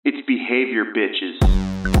behavior, bitches.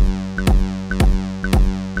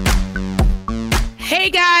 Hey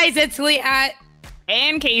guys, it's Leah.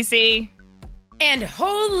 And Casey. And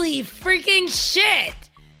holy freaking shit,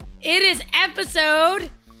 it is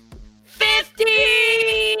episode 50!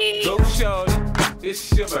 Go shorty,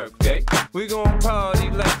 it's your birthday. We gon' party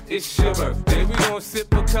like it's your birthday. We gon' sip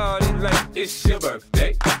Bacardi like it's your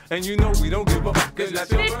birthday. And you know we don't give a fuck, 'cause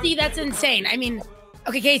that's your 50, that's insane. I mean,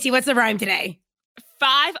 okay, Casey, what's the rhyme today?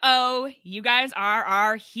 50, you guys are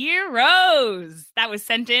our heroes. That was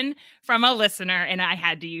sent in from a listener, and I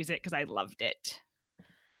had to use it because I loved it.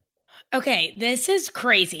 Okay, this is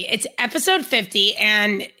crazy. It's episode 50,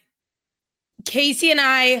 and Casey and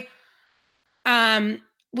I,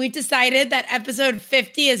 we've decided that episode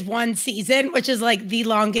 50 is one season, which is like the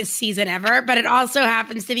longest season ever, but it also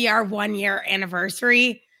happens to be our 1 year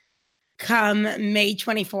anniversary come May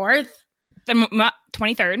 24th. The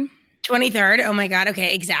 23rd. 23rd. Oh my God.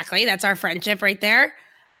 Okay, exactly. That's our friendship right there.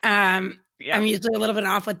 I'm usually a little bit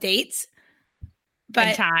off with dates,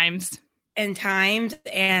 but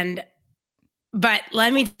but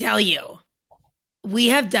let me tell you, we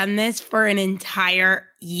have done this for an entire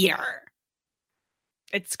year.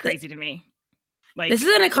 It's crazy to me. Like, this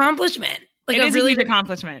is an accomplishment. Like, it is a huge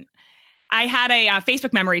accomplishment. I had a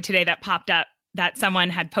Facebook memory today that popped up that someone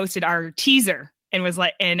had posted our teaser and it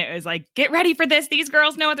was like, get ready for this. These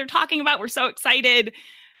girls know what they're talking about. We're so excited.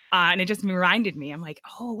 And it just reminded me, I'm like,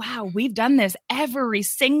 oh, wow, we've done this every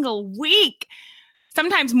single week,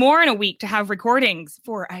 sometimes more in a week, to have recordings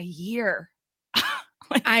for a year.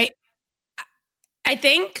 I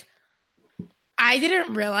think I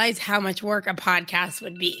didn't realize how much work a podcast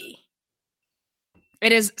would be.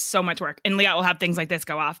 It is so much work. And Leah will have things like this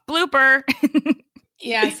go off. Blooper.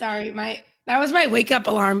 Yeah, sorry. That was my wake up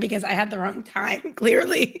alarm because I had the wrong time,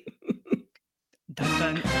 clearly. Dun,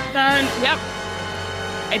 dun, dun. Yep.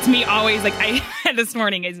 It's me always, like, this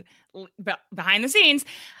morning is behind the scenes.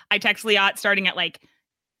 I text Leah starting at like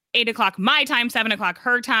 8 o'clock my time, 7 o'clock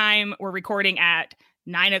her time. We're recording at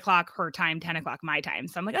 9 o'clock her time, 10 o'clock my time.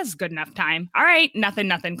 So I'm like, that's good enough time. All right, nothing,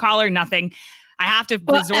 call her, nothing. I have to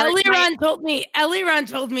resort. Ellie Ron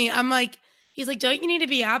told me, I'm like, he's like, don't you need to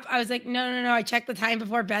be up? I was like, no. I checked the time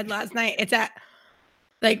before bed last night. It's at,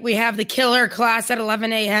 like, we have the killer class at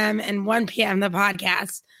 11 a.m. and 1 p.m. the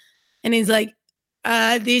podcast. And he's like,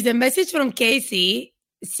 there's a message from Casey.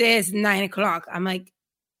 It says 9 o'clock. I'm like,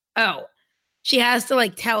 oh, she has to,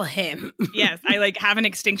 like, tell him. Yes, I, like, have an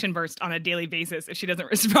extinction burst on a daily basis if she doesn't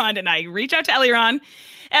respond. And I reach out to Eliron,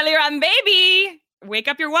 baby, wake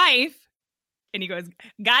up your wife. And he goes,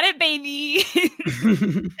 got it, baby.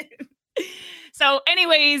 So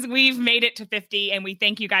anyways, we've made it to 50, and we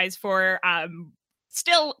thank you guys for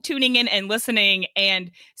still tuning in and listening and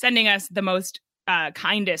sending us the most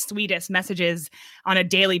kindest, sweetest messages on a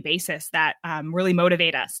daily basis that really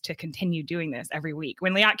motivate us to continue doing this every week.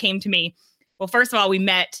 When Liat came to me, well, first of all, we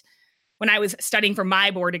met when I was studying for my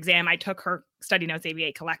board exam. I took her Study Notes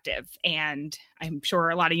ABA Collective, and I'm sure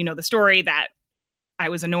a lot of you know the story that I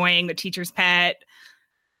was annoying, the teacher's pet,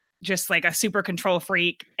 just like a super control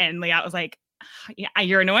freak. And Liat was like, yeah,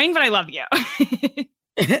 you're annoying, but I love you.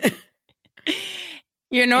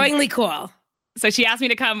 You're annoyingly cool. So she asked me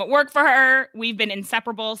to come work for her. We've been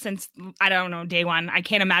inseparable since, I don't know, day one. I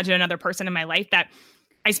can't imagine another person in my life that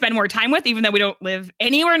I spend more time with, even though we don't live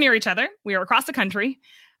anywhere near each other. We are across the country.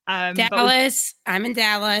 Dallas. I'm in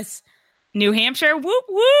Dallas. New Hampshire. Whoop,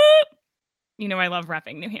 whoop. You know, I love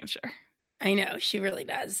repping New Hampshire. I know. She really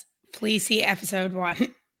does. Please see episode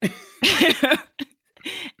 1.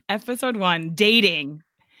 Episode 1, dating.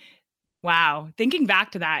 Wow. Thinking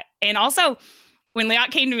back to that. And also, when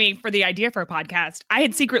Liat came to me for the idea for a podcast, I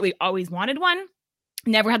had secretly always wanted one.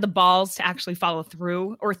 Never had the balls to actually follow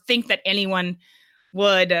through or think that anyone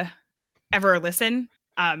would ever listen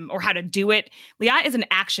or how to do it. Liat is an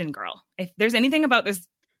action girl. If there's anything about this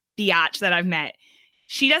biatch that I've met,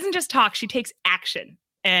 she doesn't just talk, she takes action.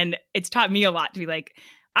 And it's taught me a lot to be like,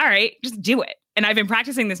 all right, just do it. And I've been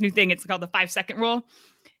practicing this new thing. It's called the 5-second rule.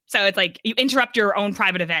 So it's like you interrupt your own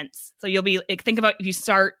private events. So you'll be like, think about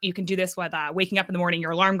if you can do this with waking up in the morning,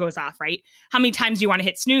 your alarm goes off, right? How many times do you want to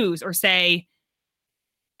hit snooze or say,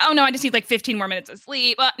 oh no, I just need like 15 more minutes of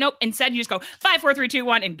sleep. Nope. Instead, you just go 5, 4, 3, 2,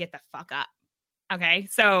 1 and get the fuck up. Okay.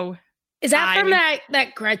 So is that from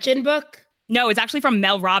that Gretchen book? No, it's actually from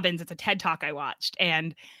Mel Robbins. It's a TED Talk I watched.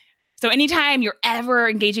 And so anytime you're ever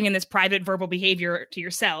engaging in this private verbal behavior to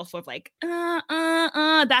yourself of like,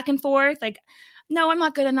 back and forth, like, no, I'm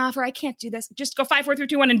not good enough, or I can't do this. Just go 5, 4, 3,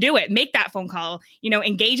 2, 1 and do it. Make that phone call,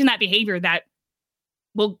 engage in that behavior that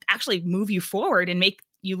will actually move you forward and make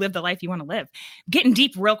you live the life you want to live. Getting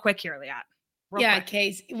deep real quick here, Liat. Yeah, quick.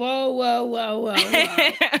 Casey. Whoa.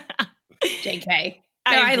 JK.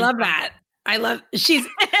 No, I love that.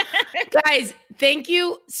 Guys, thank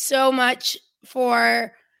you so much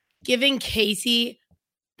for giving Casey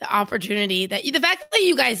the opportunity the fact that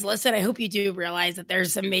you guys listen. I hope you do realize that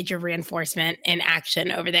there's some major reinforcement in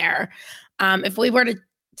action over there. If we were to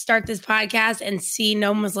start this podcast and see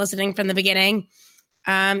no one was listening from the beginning,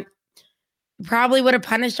 probably would have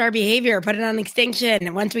punished our behavior, put it on extinction.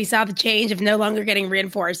 And once we saw the change of no longer getting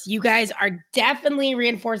reinforced, you guys are definitely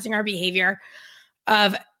reinforcing our behavior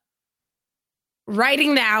of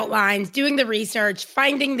writing the outlines, doing the research,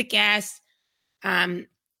 finding the guests,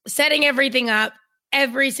 setting everything up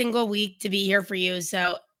every single week to be here for you.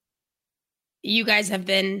 So you guys have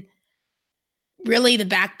been really the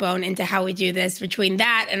backbone into how we do this. Between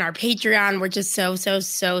that and our Patreon, we're just so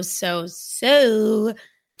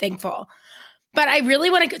thankful. But I really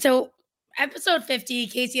want to go. So episode 50,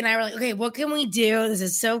 Casey and I were like, okay, what can we do? This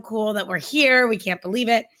is so cool that we're here. We can't believe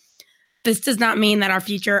it. This does not mean that our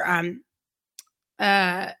future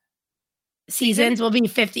seasons will be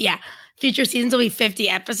 50. Yeah. Future seasons will be 50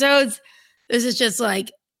 episodes. This is just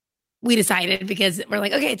like, we decided because we're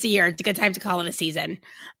like, okay, it's a year. It's a good time to call it a season.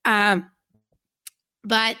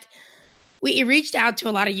 But we reached out to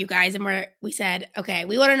a lot of you guys and we said, okay,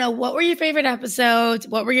 we want to know what were your favorite episodes?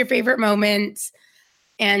 What were your favorite moments?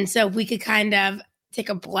 And so we could kind of take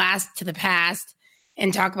a blast to the past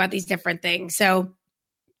and talk about these different things. So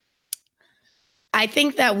I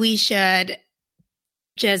think that we should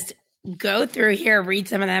just go through here, read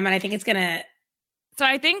some of them. And I think it's going to. So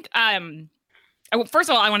I think, first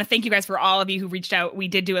of all, I want to thank you guys for all of you who reached out. We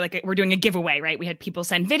did do we're doing a giveaway, right? We had people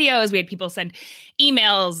send videos, we had people send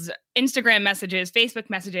emails, Instagram messages, Facebook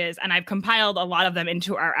messages, and I've compiled a lot of them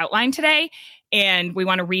into our outline today. And we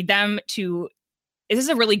want to read them this is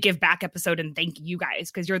a really give back episode and thank you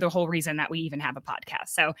guys because you're the whole reason that we even have a podcast.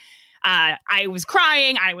 So I was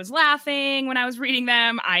crying. I was laughing when I was reading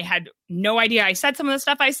them. I had no idea I said some of the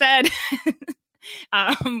stuff I said,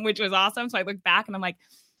 which was awesome. So I looked back and I'm like,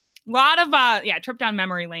 a lot of, trip down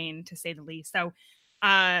memory lane, to say the least. So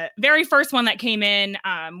very first one that came in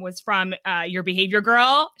was from Your Behavior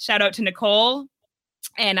Girl. Shout out to Nicole.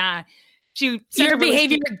 And she Your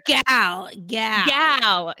Behavior Gal.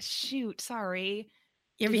 Shoot, sorry.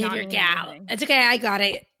 Your Behavior Gal. It's okay. I got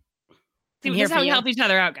it. This is how we help each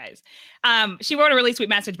other out, guys. She wrote a really sweet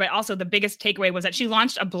message, but also the biggest takeaway was that she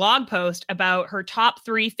launched a blog post about her top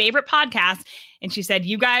 3 favorite podcasts. And she said,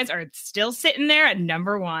 you guys are still sitting there at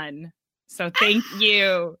number 1. So thank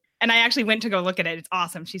you. And I actually went to go look at it. It's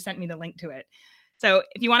awesome. She sent me the link to it. So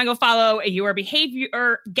if you want to go follow Your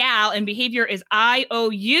Behavior Gal, and behavior is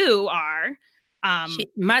IOUR. She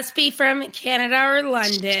must be from Canada or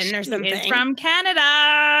London or something. It's from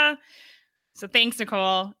Canada. So thanks,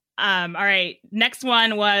 Nicole. All right. Next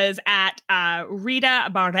one was at Rita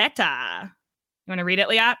Barretta. You want to read it,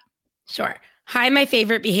 Liat? Sure. Hi, my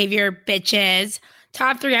favorite behavior bitches.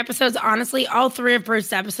 Top 3 episodes. Honestly, all 3 of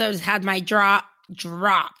first episodes had my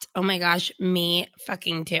dropped. Oh my gosh, me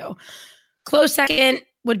fucking too. Close second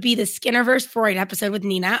would be the Skinnerverse Freud episode with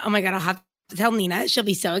Nina. Oh my God, I'll have to tell Nina. She'll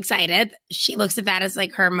be so excited. She looks at that as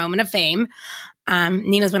like her moment of fame.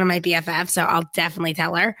 Nina's one of my BFFs, so I'll definitely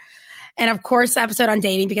tell her. And of course, the episode on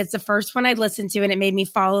dating, because it's the first one I listened to and it made me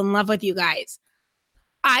fall in love with you guys.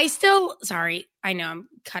 I still know I'm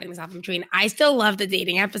cutting this off in between. I still love the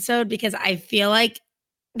dating episode because I feel like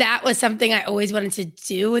that was something I always wanted to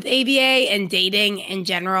do with ABA and dating in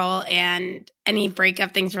general and any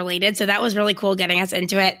breakup things related. So that was really cool getting us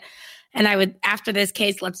into it. And I would, after this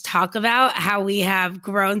case, let's talk about how we have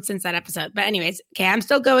grown since that episode. But anyways, okay, I'm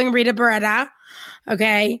still going Rita Beretta.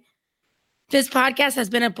 Okay. This podcast has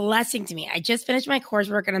been a blessing to me. I just finished my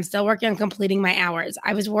coursework and I'm still working on completing my hours.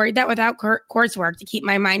 I was worried that without coursework to keep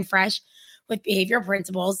my mind fresh with behavioral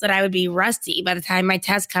principles that I would be rusty by the time my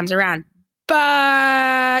test comes around.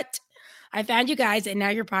 But I found you guys, and now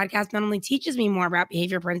your podcast not only teaches me more about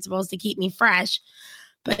behavior principles to keep me fresh,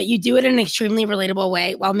 but you do it in an extremely relatable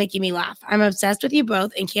way while making me laugh. I'm obsessed with you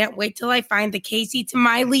both and can't wait till I find the Casey to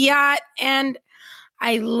my Liat. And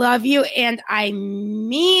I love you, and I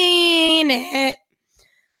mean it.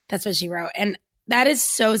 That's what she wrote. And that is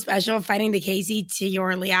so special, finding the Casey to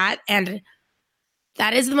your Liat. And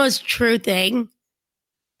that is the most true thing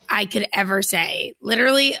I could ever say.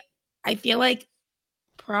 Literally, I feel like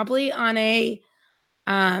probably on a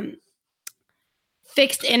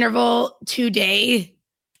fixed interval 2 day,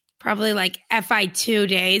 probably like FI 2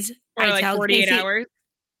 days. Or like 48 Casey, hours.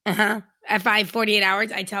 FI 48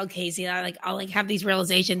 hours. I tell Casey that I'll have these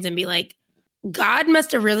realizations and be like, God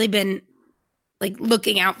must have really been like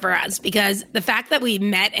looking out for us, because the fact that we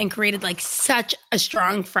met and created like such a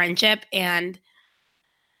strong friendship and,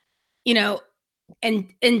 you know,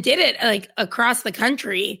 and did it like across the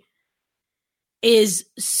country is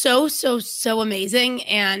so amazing.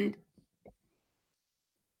 And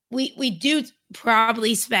we do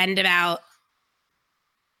probably spend about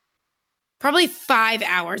 5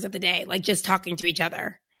 hours of the day, like just talking to each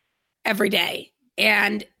other every day.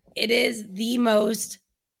 And it is the most,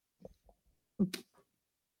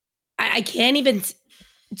 I can't even,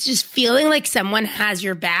 just feeling like someone has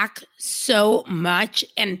your back so much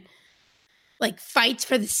and like fights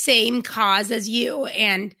for the same cause as you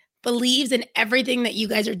and believes in everything that you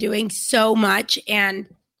guys are doing so much, and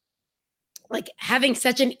like having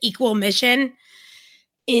such an equal mission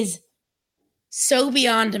is so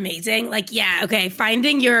beyond amazing. Like, yeah, okay,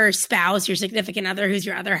 finding your spouse, your significant other, who's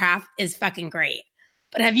your other half, is fucking great.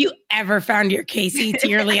 But have you ever found your Casey to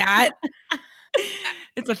your Liat?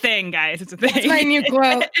 It's a thing, guys. It's a thing. That's my new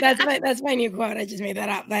quote. That's my new quote. I just made that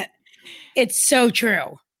up, but it's so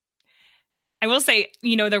true. I will say,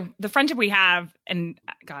 you know, the friendship we have, and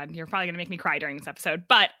God, you're probably going to make me cry during this episode,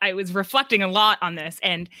 but I was reflecting a lot on this,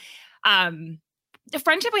 and the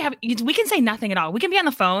friendship we have, we can say nothing at all. We can be on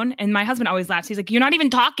the phone, and my husband always laughs. He's like, "You're not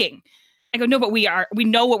even talking." I go, "No, but we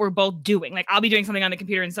know what we're both doing. Like, I'll be doing something on the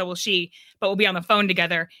computer and so will she, but we'll be on the phone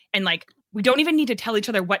together. And like, we don't even need to tell each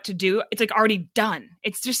other what to do. It's like already done.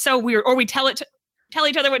 It's just so weird." Or we tell each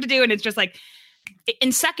other what to do, and it's just like,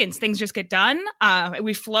 in seconds, things just get done.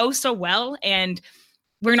 We flow so well, and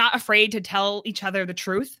we're not afraid to tell each other the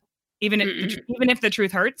truth, even if the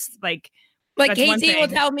truth hurts. Like Casey will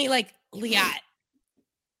tell me, like, "Liat,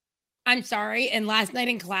 I'm sorry. And last night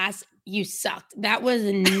in class, you sucked. That was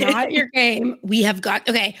not your game. We have got,"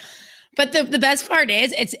 okay. But the best part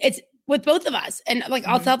is it's with both of us. And like,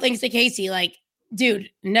 I'll tell things to Casey, like, "Dude,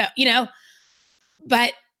 no," you know,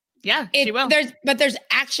 but yeah, she will. There's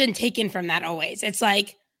action taken from that always. It's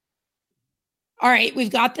like, all right,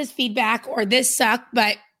 we've got this feedback, or this sucked,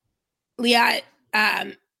 but Liat,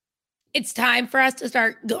 it's time for us to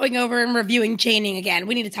start going over and reviewing chaining again.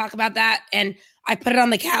 We need to talk about that. And I put it on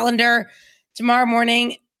the calendar tomorrow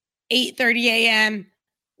morning, 8:30 a.m.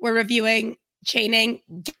 We're reviewing chaining.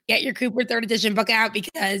 Get your Cooper 3rd edition book out,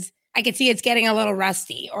 because I can see it's getting a little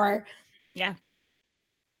rusty. Or yeah.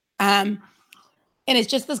 And it's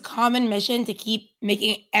just this common mission to keep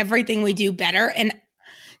making everything we do better. And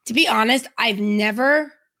to be honest, I've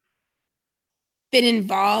never been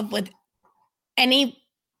involved with any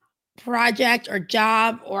project or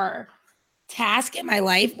job or task in my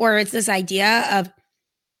life where it's this idea of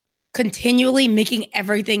continually making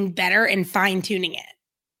everything better and fine-tuning it.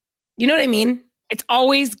 You know what I mean? It's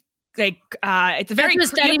always like, it's a very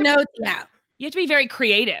study notes. Yeah. You have to be very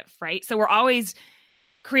creative, right? So we're always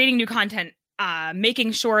creating new content,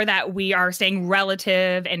 making sure that we are staying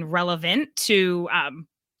relative and relevant to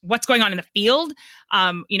what's going on in the field.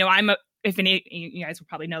 You know, if any, you guys will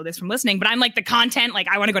probably know this from listening, but I'm like the content, like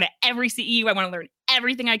I want to go to every CEU. I want to learn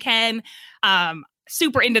everything I can.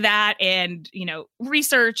 Super into that, and, you know,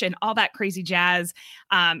 research and all that crazy jazz.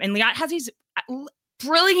 And Liat has these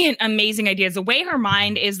brilliant, amazing ideas. The way her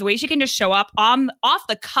mind is, the way she can just show up off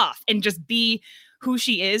the cuff and just be who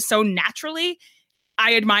she is so naturally,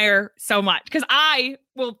 I admire so much, because I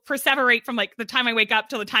will perseverate from like the time I wake up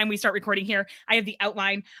till the time we start recording here. I have the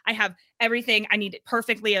outline. I have everything. I need it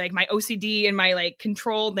perfectly, like my OCD and my like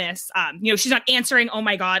controlledness. You know, she's not answering. Oh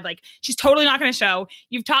my God. Like, she's totally not going to show.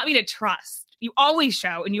 You've taught me to trust. You always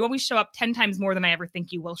show, and you always show up 10 times more than I ever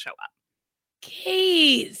think you will show up.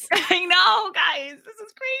 Keys. I know, guys. This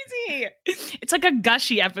is crazy. It's like a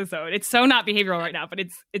gushy episode. It's so not behavioral right now, but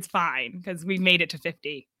it's fine because we've made it to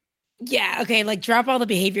 50. Yeah, okay, like drop all the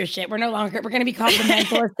behavior shit. We're going to be called the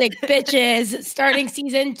Mentalistic Bitches starting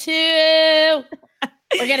season 2.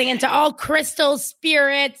 We're getting into all crystals,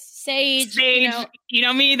 spirits, sage. You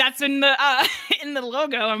know me, that's in the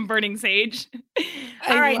logo. I'm burning sage.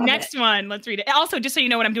 All right, next one. Let's read it. Also, just so you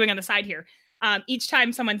know what I'm doing on the side here. Each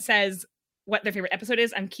time someone says what their favorite episode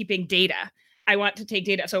is, I'm keeping data. I want to take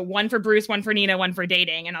data. So 1 for Bruce, 1 for Nina, 1 for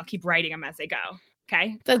dating, and I'll keep writing them as they go.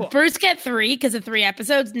 Okay. Does cool. Bruce get 3 because of 3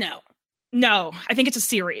 episodes? No, I think it's a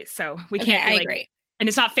series, so we can't. I agree. And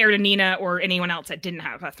it's not fair to Nina or anyone else that didn't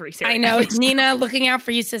have a 3 series. I know. It's Nina looking out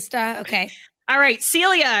for you, sister. Okay. All right.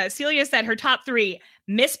 Celia said her top 3: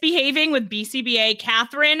 Misbehaving with BCBA,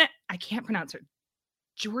 Catherine. I can't pronounce her.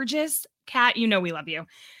 Georges, Kat, you know we love you.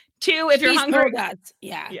 2, if you're hungry.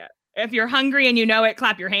 Yeah. If you're hungry and you know it,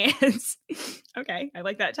 clap your hands. Okay. I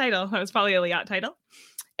like that title. That was probably a Liat title.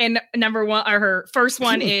 And number one, or her first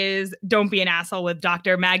one is Don't Be an Asshole with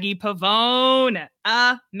Dr. Maggie Pavone.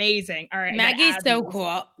 Amazing. All right. Maggie's so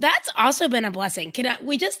cool. That's also been a blessing. Can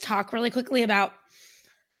we just talk really quickly about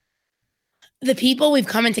the people we've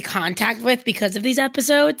come into contact with because of these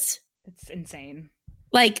episodes? It's insane.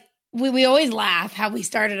 Like, we always laugh how we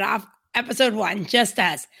started off episode 1, just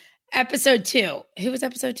us. Episode 2. Who was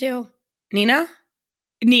episode 2? Nina.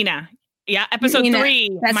 Yeah. Episode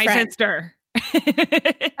 3, my friend. Sister.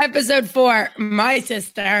 Episode 4, my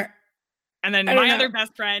sister. And then my other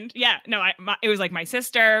best friend. Yeah. No, it was like my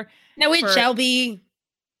sister. No, with Shelby.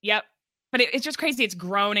 Yep. But it's just crazy. It's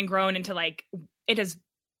grown and grown into like, it is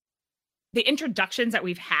the introductions that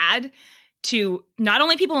we've had to not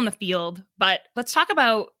only people in the field, but let's talk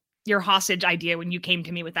about your hostage idea when you came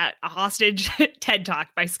to me with that, a hostage TED Talk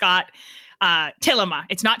by Scott Tillema.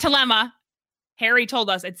 It's not Telema. Harry told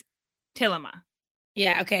us it's Tillema.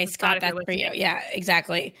 Yeah, okay, Scott, that's for you. Yeah,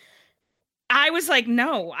 exactly. I was like,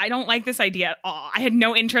 no, I don't like this idea at all. I had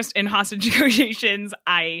no interest in hostage negotiations.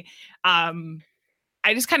 I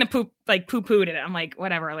just kind of poo-pooed it. I'm like,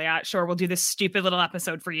 whatever, Leah, sure, we'll do this stupid little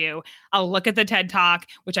episode for you. I'll look at the TED Talk,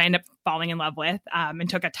 which I ended up falling in love with, and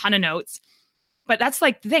took a ton of notes. But that's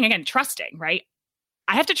like the thing, again, trusting, right?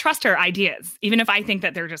 I have to trust her ideas, even if I think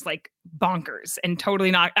that they're just like bonkers and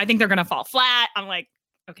totally not, I think they're going to fall flat. I'm like,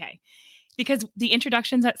 okay. Because the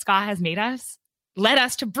introductions that Scott has made us led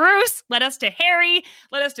us to Bruce, led us to Harry,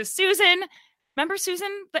 led us to Susan. Remember Susan,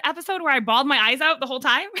 the episode where I bawled my eyes out the whole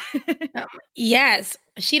time? Yes.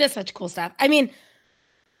 She does such cool stuff. I mean,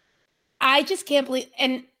 I just can't believe,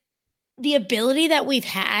 and the ability that we've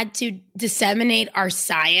had to disseminate our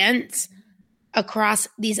science across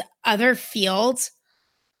these other fields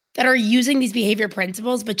that are using these behavior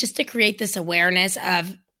principles, but just to create this awareness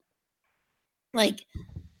of like,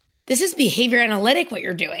 this is behavior analytic, what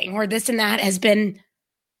you're doing, or this and that has been,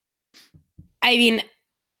 I mean,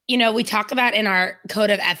 you know, we talk about in our code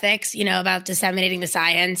of ethics, you know, about disseminating the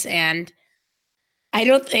science. And I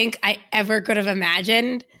don't think I ever could have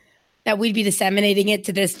imagined that we'd be disseminating it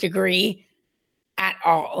to this degree at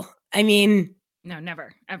all. I mean, no,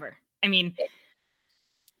 never, ever. I mean,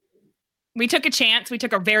 we took a chance. We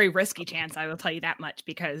took a very risky chance. I will tell you that much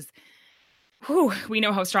because we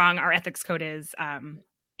know how strong our ethics code is.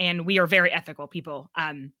 And we are very ethical people.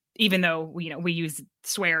 Even though we use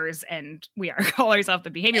swears and we call ourselves the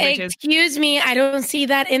behavior bitches. Excuse me, I don't see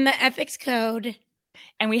that in the ethics code.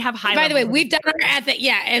 And we have high. By the way, we've done our ethic,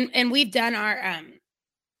 and we've done our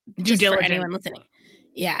due diligence. For anyone listening,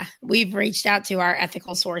 yeah, we've reached out to our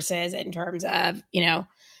ethical sources in terms of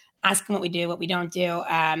asking what we do, what we don't do.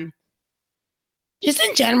 Just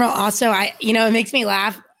in general, also, it makes me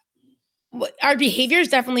laugh. Our behavior has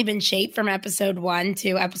definitely been shaped from episode 1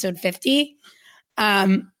 to episode 50.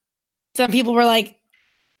 Some people were like,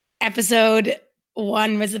 episode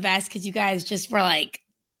 1 was the best because you guys just were like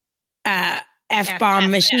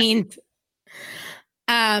F-bomb machines.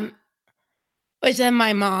 Which then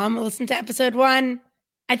my mom listened to episode 1.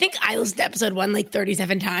 I think I listened to episode 1 like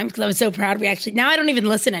 37 times because I was so proud. Now I don't even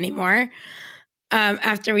listen anymore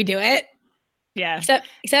after we do it. Yeah.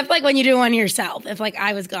 Except like when you do one yourself. If like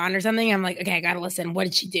I was gone or something, I'm like, okay, I got to listen. What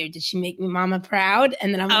did she do? Did she make me mama proud?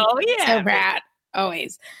 And then I'm so proud.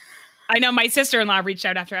 Always. I know my sister-in-law reached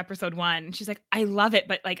out after episode 1. She's like, I love it,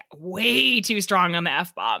 but like way too strong on the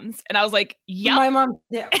F-bombs. And I was like, yep. My mom,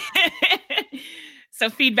 yeah. So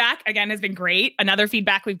feedback, again, has been great. Another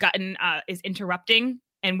feedback we've gotten is interrupting.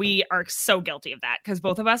 And we are so guilty of that because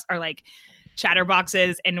both of us are like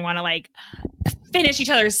chatterboxes and want to like finish each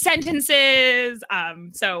other's sentences.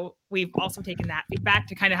 So we've also taken that feedback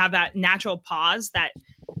to kind of have that natural pause that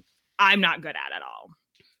I'm not good at all.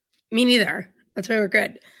 Me neither. That's why we're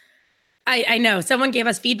good. I know. Someone gave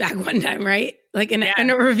us feedback one time, right? Like in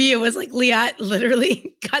a review was like, Leah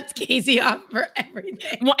literally cuts Casey off for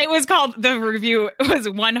everything. Well, it was called, the review was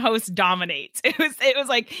One Host Dominates. It was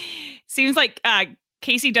like, seems like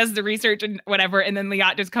Casey does the research and whatever, and then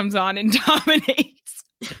Leah just comes on and dominates.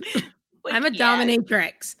 Like, I'm a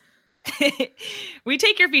dominatrix. We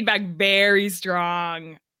take your feedback very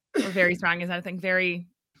strong. Or very strong is that a thing? Very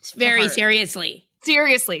seriously.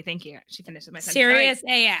 Seriously. Thank you. She finished with my sentence. Serious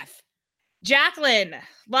AF. Jacqueline,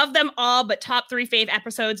 love them all, but top 3 fave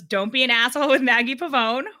episodes. Don't Be an Asshole with Maggie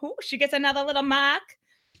Pavone. Ooh, she gets another little mark.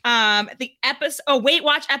 The Weight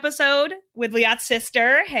Watch episode with Liat's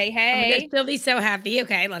sister. Hey. She'll be so happy.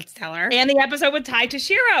 Okay, let's tell her. And the episode with Ty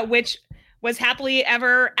Tashira, which was happily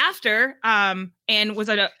ever after, and was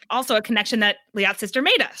also a connection that Liat's sister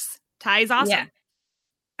made us. Ty is awesome. Yeah.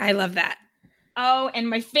 I love that. Oh, and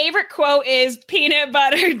my favorite quote is peanut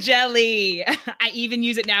butter jelly. I even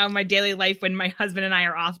use it now in my daily life when my husband and I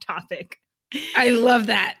are off topic. I love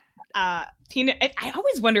that. I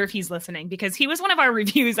always wonder if he's listening because he was one of our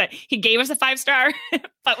reviews that he gave us a 5-star,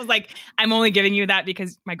 but was like, I'm only giving you that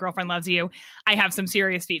because my girlfriend loves you. I have some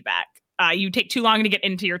serious feedback. You take too long to get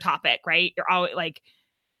into your topic, right? You're always like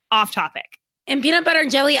off topic. And peanut butter and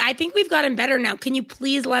jelly, I think we've gotten better now. Can you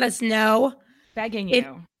please let us know? Begging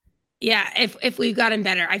you. If we've gotten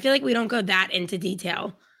better. I feel like we don't go that into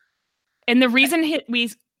detail. And the reason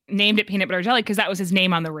we named it peanut butter jelly because that was his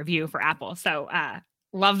name on the review for Apple. So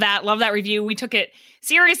love that review. We took it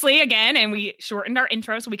seriously again, and we shortened our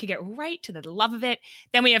intro so we could get right to the love of it.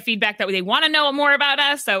 Then we have feedback that they want to know more about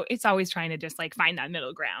us. So it's always trying to just like find that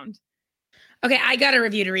middle ground. Okay, I got a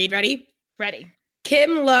review to read. Ready? Ready.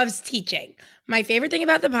 Kim loves teaching. My favorite thing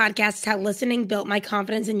about the podcast is how listening built my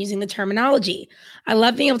confidence in using the terminology. I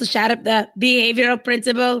love being able to shout up the behavioral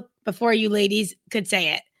principle before you ladies could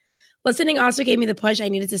say it. Listening also gave me the push I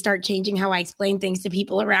needed to start changing how I explain things to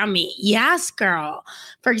people around me. Yes, girl.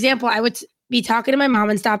 For example, I would be talking to my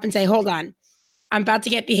mom and stop and say, hold on, I'm about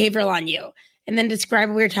to get behavioral on you. And then describe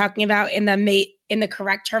what we were talking about in the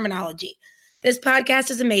correct terminology. This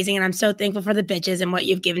podcast is amazing, and I'm so thankful for the bitches and what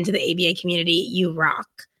you've given to the ABA community. You rock.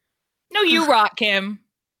 No, you rock, Kim.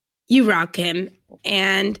 You rock, Kim.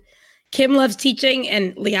 And Kim loves teaching,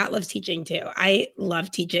 and Liat loves teaching too. I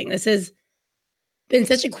love teaching. This has been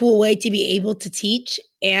such a cool way to be able to teach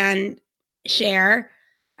and share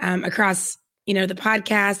across, the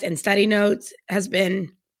podcast, and study notes has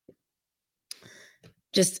been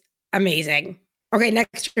just amazing. Okay,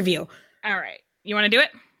 next review. All right. You want to do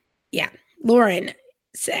it? Yeah. Lauren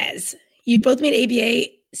says, you both made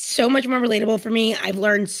ABA so much more relatable for me. I've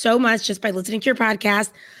learned so much just by listening to your podcast.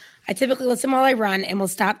 I typically listen while I run and will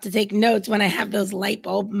stop to take notes when I have those light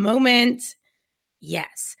bulb moments.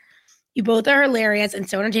 Yes. You both are hilarious and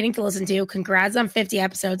so entertaining to listen to. Congrats on 50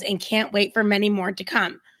 episodes and can't wait for many more to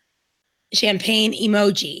come. Champagne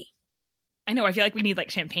emoji. I know. I feel like we need like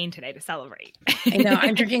champagne today to celebrate. I know.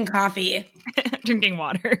 I'm drinking coffee. Drinking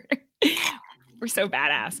water. We're so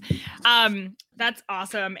badass. That's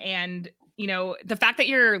awesome. And, the fact that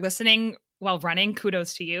you're listening while running,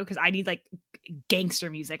 kudos to you, because I need like gangster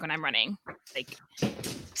music when I'm running. Like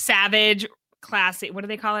savage, classic, what do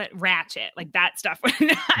they call it? Ratchet, like that stuff.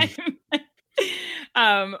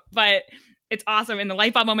 But it's awesome. In the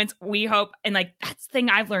light bulb moments, we hope, and like that's the thing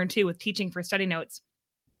I've learned too with teaching for study notes,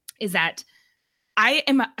 is that I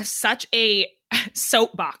am such a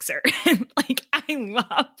soapboxer. Like I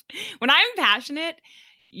love when I'm passionate,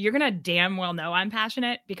 you're gonna damn well know I'm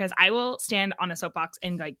passionate because I will stand on a soapbox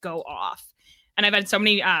and like go off. And I've had so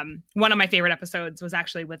many, one of my favorite episodes was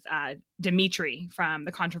actually with Dimitri from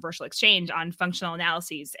the Controversial Exchange on functional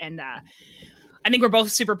analyses. And I think we're both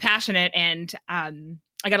super passionate. And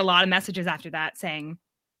I got a lot of messages after that saying,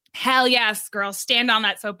 hell yes, girl, stand on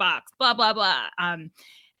that soapbox, blah, blah, blah. And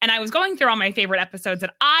I was going through all my favorite episodes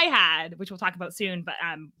that I had, which we'll talk about soon, but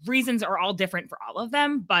reasons are all different for all of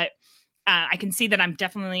them. But I can see that I'm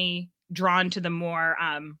definitely drawn to the more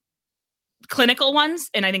clinical ones,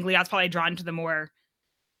 and I think Liat's probably drawn to the more.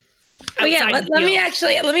 Oh yeah, let me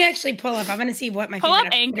actually pull up. I'm going to see what my pull up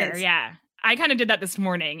Anchor. Is. Yeah, I kind of did that this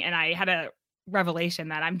morning, and I had a revelation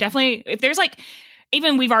that I'm definitely, if there's like,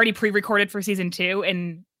 even we've already pre-recorded for season 2,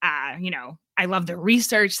 and I love the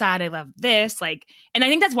research side. I love this, like, and I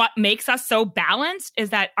think that's what makes us so balanced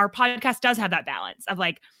is that our podcast does have that balance of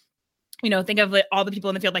like, think of all the people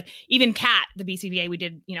in the field, like even Kat, the BCBA we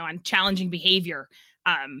did, on challenging behavior.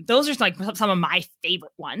 Those are like some of my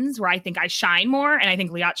favorite ones where I think I shine more. And I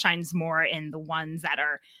think Liat shines more in the ones that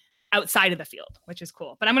are outside of the field, which is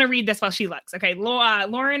cool. But I'm going to read this while she looks. Okay.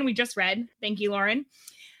 Lauren, we just read. Thank you, Lauren.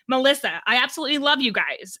 Melissa, I absolutely love you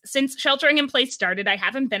guys. Since sheltering in place started, I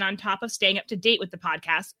haven't been on top of staying up to date with the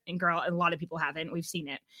podcast. And girl, a lot of people haven't. We've seen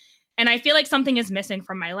it. And I feel like something is missing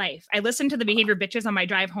from my life. I listen to the Behavior Bitches on my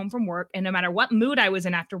drive home from work. And no matter what mood I was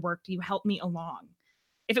in after work, you helped me along.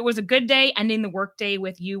 If it was a good day, ending the workday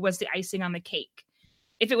with you was the icing on the cake.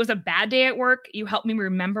 If it was a bad day at work, you helped me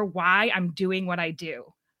remember why I'm doing what I do.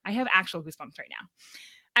 I have actual goosebumps right now.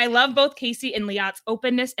 I love both Casey and Liat's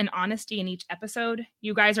openness and honesty in each episode.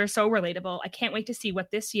 You guys are so relatable. I can't wait to see what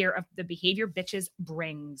this year of the Behavior Bitches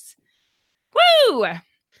brings. Woo!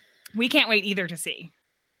 We can't wait either to see.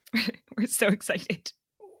 We're so excited.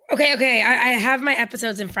 Okay. I have my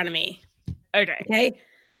episodes in front of me. Okay.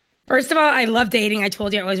 First of all, I love dating. I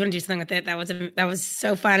told you I always want to do something with it. That was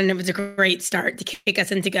so fun, and it was a great start to kick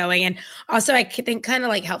us into going. And also, I think kind of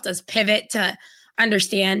like helped us pivot to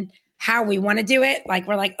understand how we want to do it. Like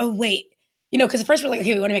we're like, oh wait, because at first we're like,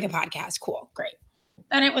 okay, we want to make a podcast. Cool, great.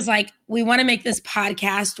 Then it was like, we want to make this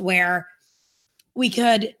podcast where we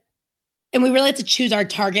could, and we really had to choose our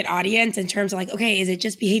target audience in terms of like, okay, is it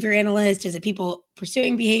just behavior analysts? Is it people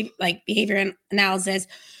pursuing behavior analysis?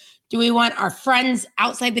 Do we want our friends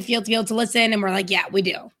outside the field to be able to listen? And we're like, yeah, we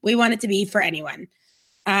do. We want it to be for anyone.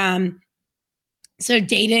 So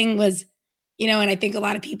dating was, and I think a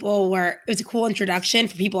lot of people it was a cool introduction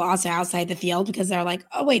for people also outside the field because they're like,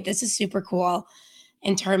 oh, wait, this is super cool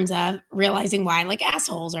in terms of realizing why I like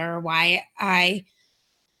assholes or why I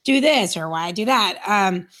do this or why I do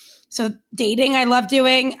that. So dating, I love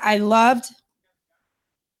doing. I loved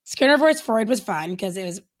Skinner vs. Freud was fun because it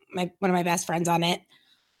was one of my best friends on it.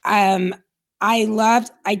 I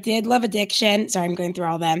did love addiction. Sorry, I'm going through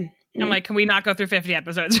all of them. I'm like, can we not go through 50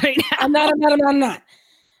 episodes right now? I'm not.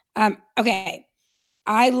 Okay.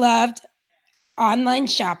 I loved online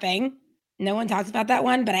shopping. No one talks about that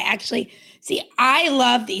one, but I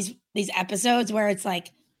love these episodes where it's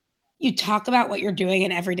like you talk about what you're doing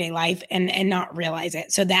in everyday life and not realize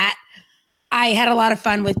it. So that I had a lot of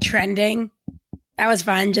fun with trending. That was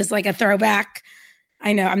fun. Just like a throwback.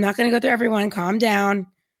 I know I'm not going to go through everyone. Calm down.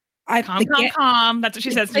 Calm. That's what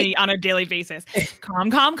she says to me on a daily basis. Calm.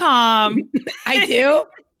 I do.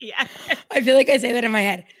 Yeah. I feel like I say that in my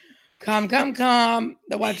head. Calm. The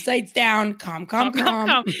website's down.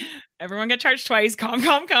 Calm. Everyone get charged twice. Calm.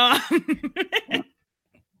 That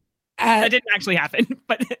didn't actually happen,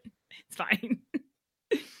 but it's fine.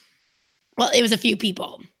 Well, it was a few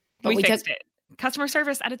people, but we fixed it. Customer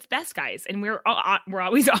service at its best, guys, and we're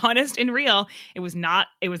always honest and real. It was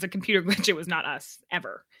a computer glitch. It was not us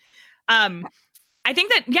ever. I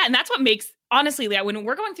think that, and that's what makes, honestly, Leah, when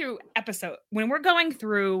we're going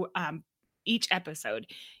through each episode,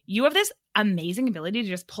 you have this amazing ability to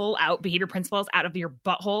just pull out behavior principles out of your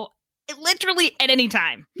butthole literally at any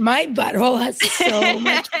time. My butthole has so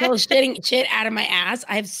much bullshitting shit out of my ass.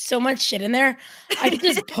 I have so much shit in there. I could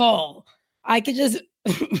just pull. I could just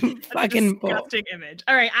fucking pull. Disgusting image.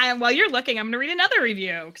 All right. While you're looking, I'm going to read another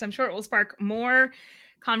review because I'm sure it will spark more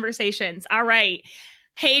conversations. All right.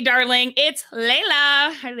 Hey, darling, it's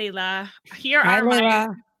Layla. Hi, Layla. Here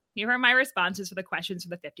are my responses for the questions for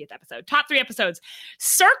the 50th episode. Top 3 episodes.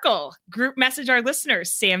 Circle. Group message our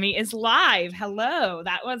listeners. Sammy is live. Hello.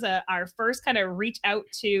 That was our first kind of reach out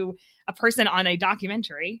to a person on a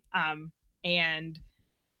documentary and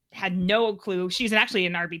had no clue. She's actually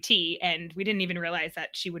an RBT, and we didn't even realize that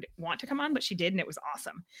she would want to come on, but she did, and it was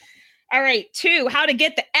awesome. All right. 2, how to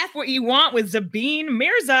get the F what you want with Zabine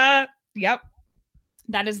Mirza. Yep.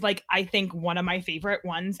 That is I think one of my favorite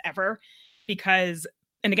ones ever because,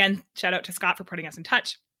 and again, shout out to Scott for putting us in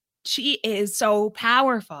touch. She is so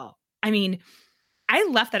powerful. I mean, I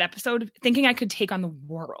left that episode thinking I could take on the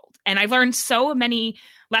world. And I've learned so many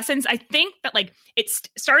lessons. I think that it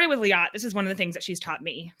started with Liat. This is one of the things that she's taught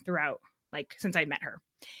me throughout, since I met her,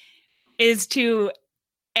 is to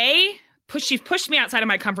she's pushed me outside of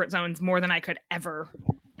my comfort zones more than I could ever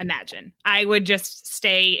imagine. I would just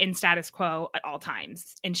stay in status quo at all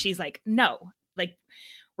times. And she's like, no,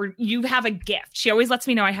 you have a gift. She always lets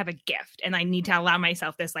me know I have a gift and I need to allow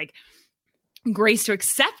myself this grace to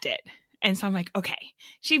accept it. And so I'm like, okay,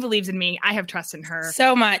 she believes in me. I have trust in her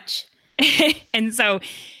so much. And so,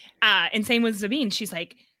 and same with Zabine. She's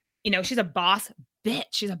like, she's a boss bitch.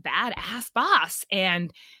 She's a badass boss.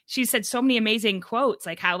 And she said so many amazing quotes,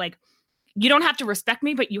 how you don't have to respect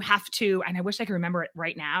me, but you have to, and I wish I could remember it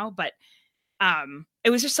right now, but it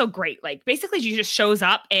was just so great. Basically she just shows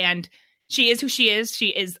up and she is who she is. She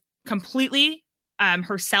is completely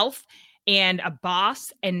herself and a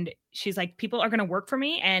boss. And she's like, people are going to work for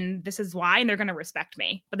me and this is why, and they're going to respect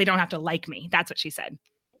me, but they don't have to like me. That's what she said.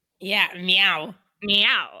 Yeah. Meow.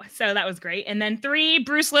 So that was great. And then 3,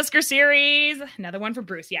 Bruce Lisker series. Another one for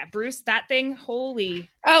Bruce. Yeah. Bruce, that thing. Holy.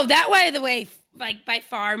 Oh, that by the way, by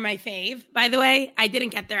far my fave. By the way, I didn't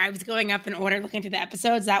get there. I was going up in order looking through the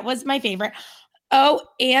episodes. That was my favorite. Oh,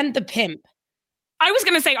 and the pimp. I was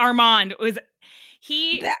going to say Armand. We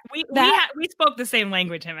spoke the same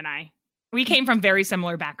language, him and I. We came from very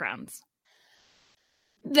similar backgrounds.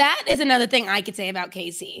 That is another thing I could say about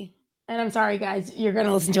Casey. And I'm sorry, guys, you're going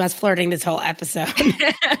to listen to us flirting this whole episode.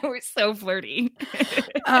 We're so flirty.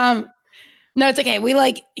 No, it's okay. We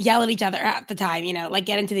yell at each other at the time,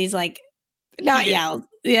 get into these not yell.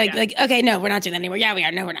 Okay, no, we're not doing that anymore. Yeah, we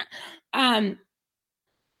are. No, we're not.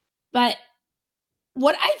 But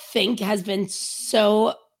what I think has been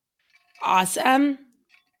so awesome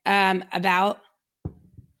about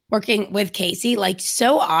working with Casey,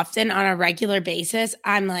 so often on a regular basis,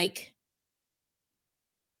 I'm like,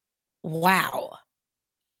 wow,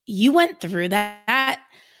 you went through that.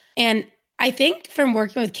 And I think from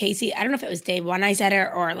working with Casey, I don't know if it was day one I said it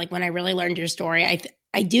or like when I really learned your story.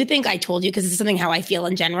 I do think I told you because it's something how I feel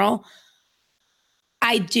in general.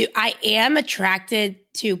 I am attracted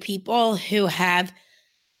to people who have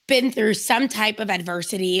been through some type of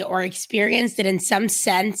adversity or experienced it in some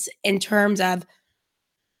sense in terms of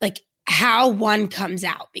like how one comes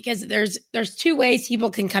out, because there's two ways people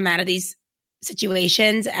can come out of these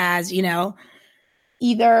situations as, you know,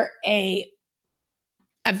 either a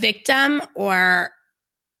victim or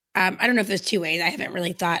I don't know if there's two ways. I haven't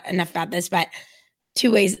really thought enough about this, but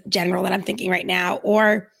two ways general that I'm thinking right now,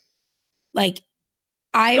 or like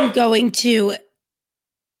I'm going to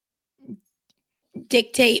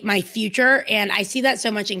dictate my future. And I see that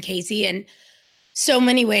so much in Casey in so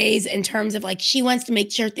many ways in terms of like, she wants to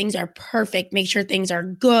make sure things are perfect, make sure things are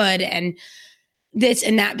good and this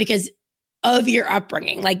and that because of your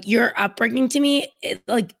upbringing. Like your upbringing to me, it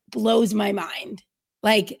like blows my mind.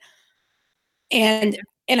 Like, and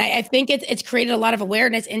I think it's created a lot of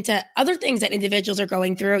awareness into other things that individuals are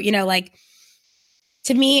going through, you know, like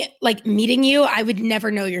to me, like meeting you, I would never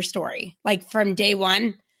know your story. Like from day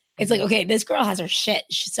one, it's like, okay, this girl has her shit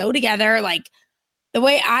so together. Like the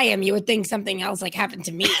way I am, you would think something else like happened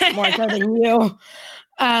to me more so than you.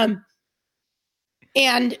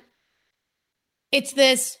 And it's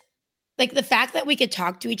this, like the fact that we could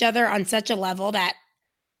talk to each other on such a level that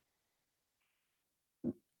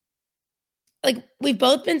like we've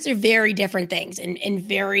both been through very different things in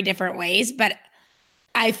very different ways, but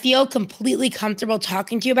I feel completely comfortable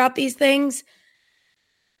talking to you about these things.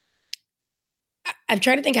 I'm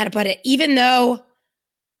trying to think how to put it, even though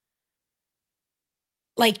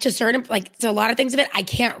like to a lot of things of it, I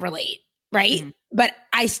can't relate. Right. Mm-hmm. But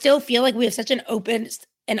I still feel like we have such an open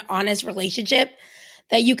and honest relationship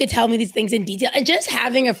that you could tell me these things in detail, and just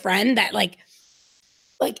having a friend that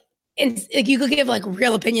and like you could give like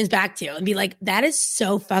real opinions back to and be like, that is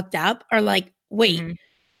so fucked up. Or like, wait, mm-hmm.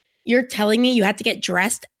 You're telling me you had to get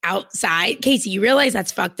dressed outside? Casey, you realize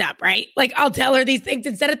that's fucked up, right? Like I'll tell her these things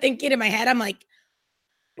instead of thinking in my head, I'm like,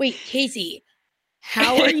 wait, Casey,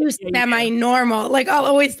 how are you semi-normal? Like I'll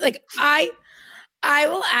always like, I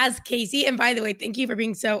will ask Casey. And by the way, thank you for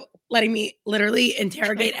being letting me literally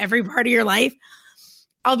interrogate every part of your life.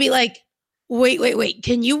 I'll be like, wait.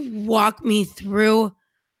 Can you walk me through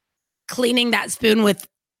cleaning that spoon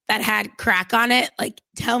that had crack on it? Like,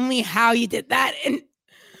 tell me how you did that. And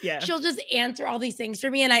she'll just answer all these things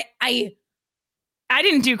for me. And I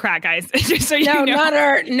didn't do crack, guys. Just so you know. Not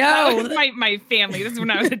her. No. My family. This is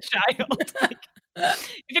when I was a child. Like,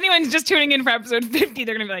 if anyone's just tuning in for episode 50,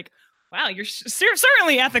 they're going to be like, wow, you're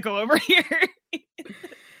certainly ethical over here.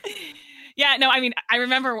 Yeah, no, I mean, I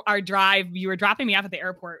remember our drive. You were dropping me off at the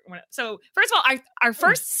airport. So first of all, our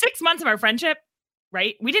first 6 months of our friendship,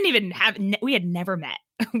 right? We didn't even we had never met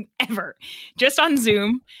ever, just on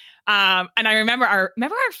Zoom. And I remember our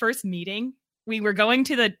first meeting. We were going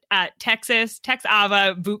to the Tex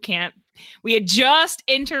Ava boot camp. We had just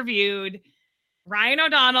interviewed Ryan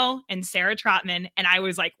O'Donnell and Sarah Trotman. And I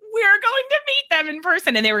was like, we're going to meet them in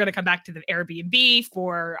person. And they were going to come back to the Airbnb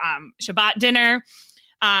for Shabbat dinner.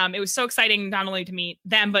 It was so exciting not only to meet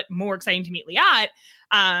them, but more exciting to meet Liat.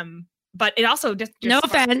 But it also just no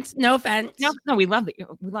offense. No, we love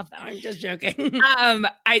them. I'm just joking.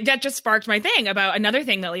 That just sparked my thing about another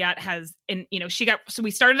thing that Liat has, and so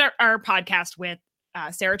we started our podcast with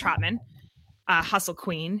Sarah Trotman, Hustle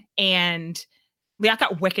Queen, and Liat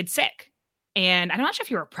got wicked sick. And I'm not sure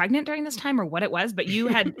if you were pregnant during this time or what it was, but you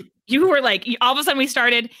were like, all of a sudden we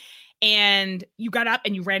started and you got up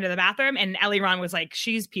and you ran to the bathroom and Ellie Ron was like,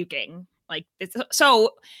 she's puking. Like, so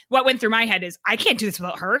what went through my head is I can't do this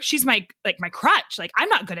without her. She's my crutch. Like, I'm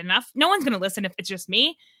not good enough. No one's going to listen if it's just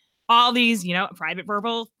me. All these, private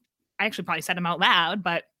verbal, I actually probably said them out loud,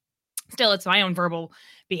 but still it's my own verbal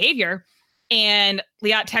behavior. And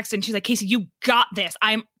Liat texted and she's like, Casey, you got this.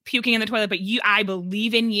 I'm puking in the toilet, but I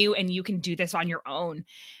believe in you and you can do this on your own.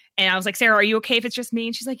 And I was like, Sarah, are you okay if it's just me?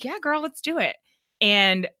 And she's like, yeah, girl, let's do it.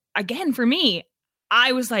 And again, for me,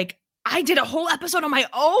 I was like, I did a whole episode on my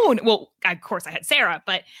own. Well, of course I had Sarah,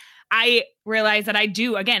 but I realized that I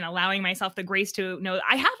do, again, allowing myself the grace to know that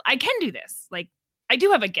I can do this. Like, I do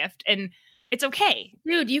have a gift and it's okay.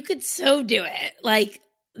 Dude, you could so do it. Like,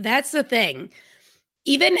 that's the thing.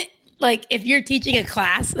 Even like if you're teaching a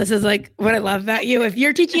class, this is like what I love about you. If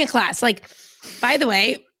you're teaching a class, like, by the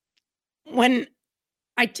way, when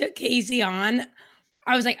I took Casey on,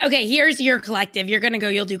 I was like, okay, here's your collective. You're going to go,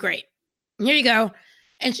 you'll do great. Here you go.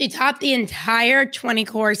 And she taught the entire 20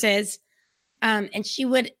 courses. And she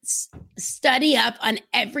would study up on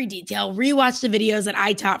every detail, rewatch the videos that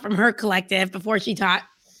I taught from her collective before she taught.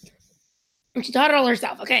 And she taught it all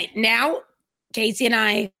herself. Okay, now Casey and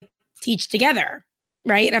I teach together,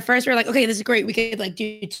 right? And at first we were like, okay, this is great. We could like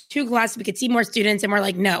do 2 classes. We could see more students. And we're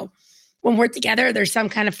like, no, when we're together, there's some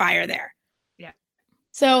kind of fire there. Yeah.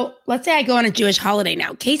 So let's say I go on a Jewish holiday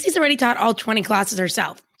now. Casey's already taught all 20 classes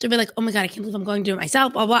herself. She'll be like, oh my God, I can't believe I'm going to do it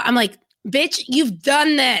myself. Blah, blah. I'm like, bitch, you've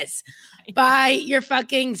done this by your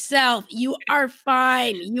fucking self. You are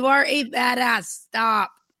fine. You are a badass.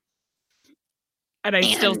 Stop. And I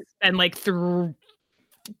still spend like through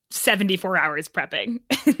 74 hours prepping.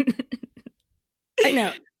 I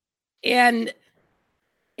know. And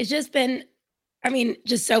it's just been,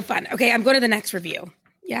 just so fun. Okay, I'm going to the next review.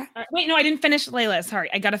 Yeah. Wait, no, I didn't finish Layla. Sorry,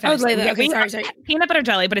 I got to finish. Oh, Layla. Okay, sorry. Peanut butter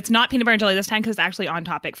jelly, but it's not peanut butter jelly this time because it's actually on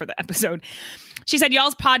topic for the episode. She said,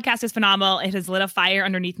 y'all's podcast is phenomenal. It has lit a fire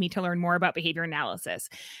underneath me to learn more about behavior analysis.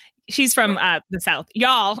 She's from the South.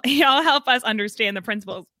 Y'all help us understand the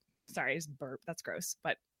principles. Sorry, it's burp. That's gross,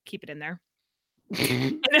 but keep it in there.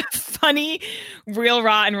 In a funny, real,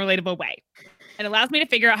 raw, and relatable way. It allows me to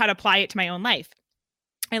figure out how to apply it to my own life.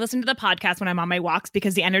 I listen to the podcast when I'm on my walks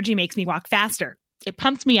because the energy makes me walk faster. It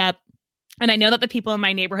pumps me up. And I know that the people in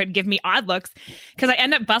my neighborhood give me odd looks because I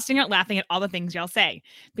end up busting out laughing at all the things y'all say.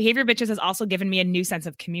 Behavior Bitches has also given me a new sense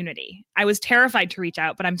of community. I was terrified to reach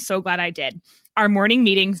out, but I'm so glad I did. Our morning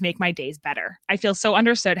meetings make my days better. I feel so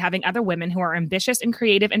understood having other women who are ambitious and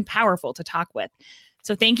creative and powerful to talk with.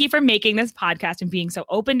 So thank you for making this podcast and being so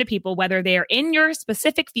open to people, whether they are in your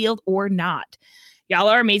specific field or not. Y'all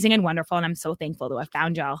are amazing and wonderful, and I'm so thankful to have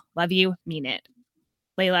found y'all. Love you. Mean it.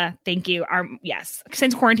 Layla, thank you. Yes.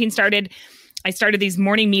 Since quarantine started, I started these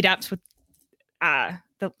morning meetups with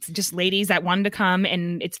just ladies that wanted to come.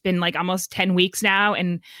 And it's been like almost 10 weeks now.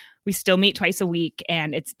 And we still meet twice a week.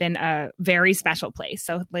 And it's been a very special place.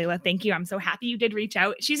 So Layla, thank you. I'm so happy you did reach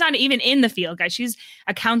out. She's not even in the field, guys. She's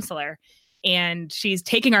a counselor. And she's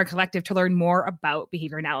taking our collective to learn more about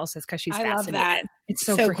behavior analysis because she's fascinated. I love that. It's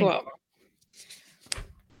so freaking cool.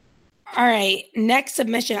 All right. Next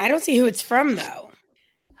submission. I don't see who it's from, though.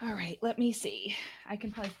 All right, let me see. I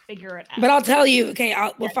can probably figure it out. But I'll tell you. Okay,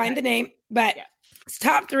 we'll find the name. But it's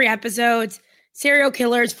top 3 episodes. Serial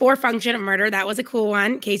killers, 4 function of murder. That was a cool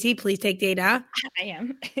one. Casey, please take data. I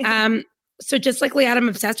am. So just like Leah, I'm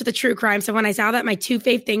obsessed with the true crime. So when I saw that my 2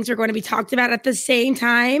 fave things were going to be talked about at the same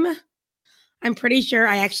time, I'm pretty sure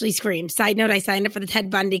I actually screamed. Side note, I signed up for the Ted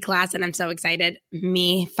Bundy class and I'm so excited.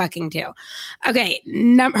 Me fucking too. Okay,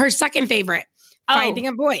 her second favorite, Finding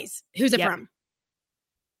a Voice. Who's it from?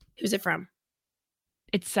 Who's it from?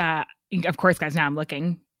 It's, of course, guys, now I'm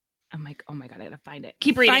looking. I'm like, oh my God, I gotta find it.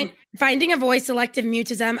 Keep reading. Finding a Voice, Selective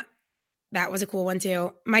Mutism. That was a cool one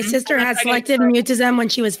too. My sister had selective mutism when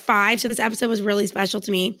she was 5. So this episode was really special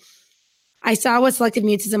to me. I saw what selective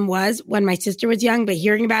mutism was when my sister was young, but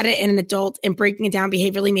hearing about it in an adult and breaking it down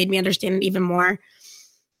behaviorally made me understand it even more.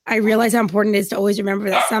 I realized how important it is to always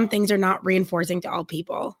remember that some things are not reinforcing to all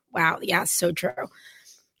people. Wow. Yeah, so true.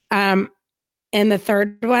 And the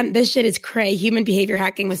third one, this shit is cray. Human behavior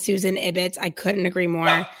hacking with Susan Ibbotts. I couldn't agree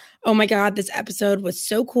more. Oh my God, this episode was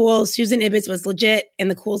so cool. Susan Ibbotts was legit and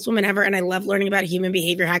the coolest woman ever. And I love learning about human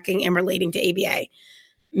behavior hacking and relating to ABA.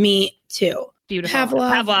 Me too. Beautiful.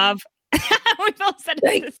 Pavlov. We both said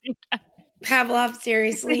it at the same time. Pavlov,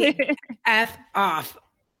 seriously. F off.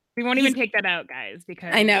 We won't even take that out, guys,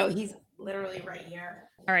 because I know he's literally right here.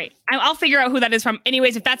 All right. I'll figure out who that is from.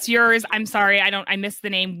 Anyways, if that's yours, I'm sorry. I missed the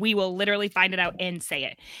name. We will literally find it out and say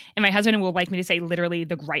it. And my husband will like me to say literally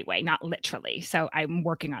the right way, not literally. So I'm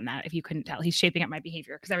working on that. If you couldn't tell, he's shaping up my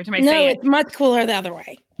behavior because every time I say it. No, it's much cooler the other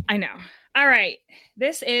way. I know. All right.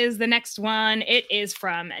 This is the next one. It is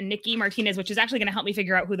from Nikki Martinez, which is actually going to help me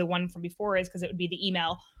figure out who the one from before is because it would be the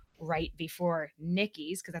email right before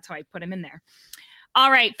Nikki's because that's how I put him in there. All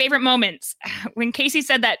right. Favorite moments. When Casey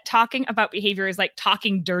said that talking about behavior is like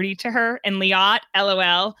talking dirty to her and Liat,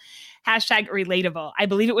 LOL, hashtag relatable. I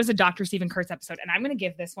believe it was a Dr. Stephen Kurtz episode. And I'm going to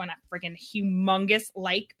give this one a freaking humongous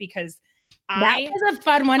like because that was a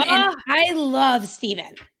fun one. And I love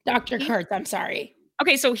Stephen. Dr. Kurtz. I'm sorry.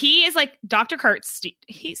 Okay. So he is like Dr. Kurtz.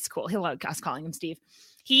 He's cool. He'll love us calling him Steve.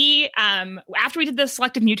 He, after we did the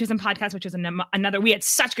Selective Mutism podcast, which was another, we had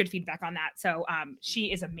such good feedback on that. So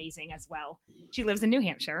she is amazing as well. She lives in New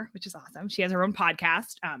Hampshire, which is awesome. She has her own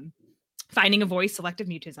podcast, Finding a Voice, Selective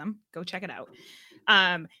Mutism. Go check it out.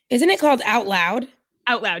 Isn't it called Out Loud?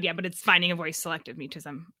 Out Loud, yeah, but it's Finding a Voice, Selective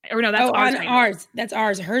Mutism. Or no, that's ours. Ours. That's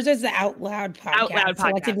ours. Hers is the Out Loud podcast. Out Loud podcast.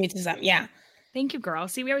 Selective Mutism. Yeah. Thank you, girl.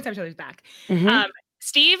 See, we always have each other's back. Mm-hmm.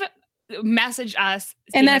 Steve messaged us.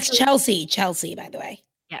 And that's Chelsea, by the way.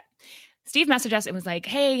 Steve messaged us and was like,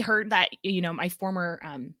 hey, heard that, my former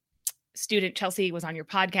student Chelsea was on your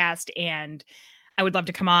podcast and I would love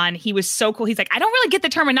to come on. He was so cool. He's like, I don't really get the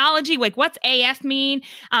terminology. Like, what's AF mean?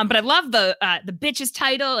 But I love the bitch's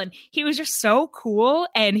title. And he was just so cool.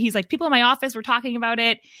 And he's like, people in my office were talking about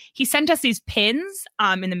it. He sent us these pins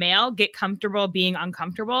in the mail, Get Comfortable Being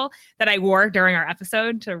Uncomfortable, that I wore during our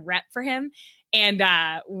episode to rep for him. And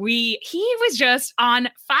he was just on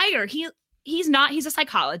fire. He's a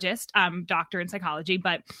psychologist, doctor in psychology,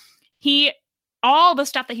 but all the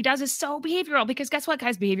stuff that he does is so behavioral, because guess what,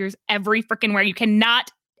 guys? Behavior is every freaking where. You cannot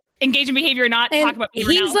engage in behavior and not talk about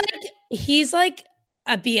behavior. He's like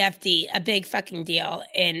a BFD, a big fucking deal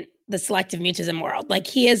in the selective mutism world. Like,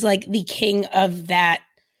 he is like the king of that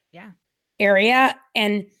area.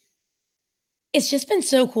 And it's just been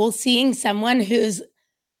so cool seeing someone who's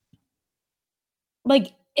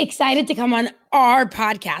like excited to come on our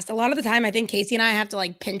podcast. A lot of the time, I think Casey and I have to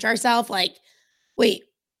like pinch ourselves like, wait,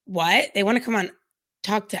 what? They want to come on,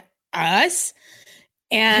 talk to us?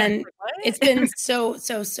 And it's been so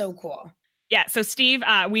cool. Yeah. So Steve,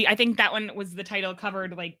 I think that one was the title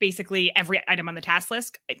covered like basically every item on the task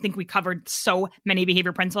list. I think we covered so many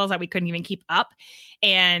behavior principles that we couldn't even keep up.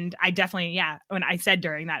 And I definitely, when I said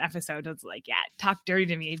during that episode, I was like, talk dirty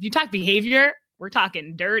to me. If you talk behavior, we're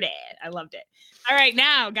talking dirty. I loved it. All right,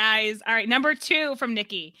 now guys. All right. Number 2 from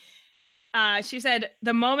Nikki. She said,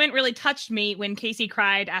 the moment really touched me when Casey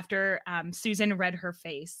cried after Susan read her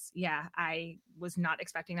face. Yeah, I was not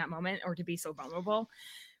expecting that moment or to be so vulnerable.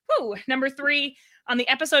 Whew. Number 3, on the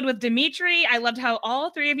episode with Dimitri, I loved how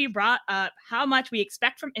all 3 of you brought up how much we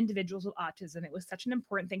expect from individuals with autism. It was such an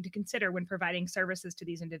important thing to consider when providing services to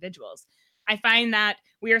these individuals. I find that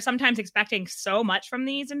we are sometimes expecting so much from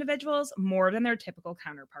these individuals, more than their typical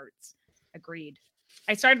counterparts. Agreed.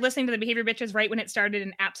 I started listening to the Behavior Bitches right when it started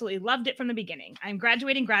and absolutely loved it from the beginning. I'm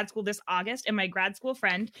graduating grad school this August, and my grad school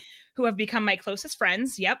friend, who have become my closest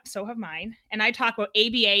friends, yep, so have mine, and I talk about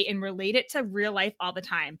ABA and relate it to real life all the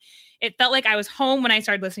time. It felt like I was home when I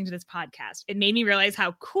started listening to this podcast. It made me realize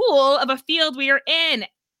how cool of a field we are in.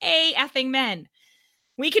 effing men.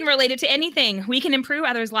 We can relate it to anything. We can improve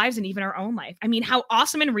others' lives and even our own life. I mean, how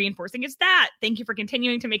awesome and reinforcing is that? Thank you for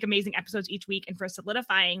continuing to make amazing episodes each week and for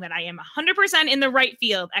solidifying that I am 100% in the right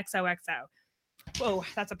field. XOXO. Whoa,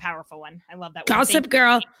 that's a powerful one. I love that one. Gossip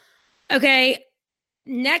girl. Okay.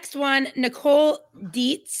 Next one, Nicole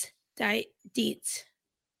Dietz. Diets.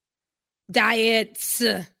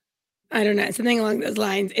 I don't know. Something along those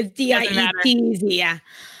lines. It's Dietz. Yeah.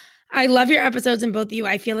 I love your episodes and both of you.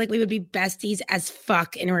 I feel like we would be besties as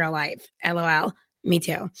fuck in real life. LOL. Me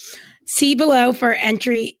too. See below for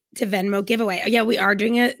entry to Venmo giveaway. Oh, yeah, we are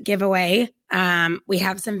doing a giveaway. We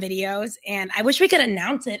have some videos, and I wish we could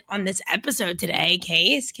announce it on this episode today.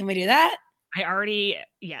 Case, can we do that?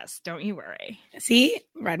 Yes, don't you worry. See?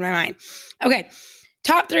 Read my mind. Okay.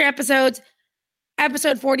 Top 3 episodes.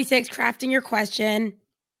 Episode 46, crafting your question.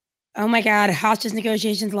 Oh my God. Hostage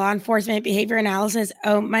negotiations, law enforcement, behavior analysis.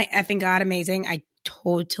 Oh my effing God. Amazing. I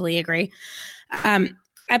totally agree.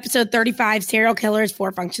 Episode 35, serial killers,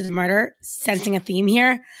 4 functions of murder. Sensing a theme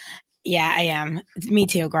here. Yeah, I am. It's me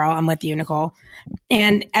too, girl. I'm with you, Nicole.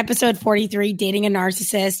 And episode 43, dating a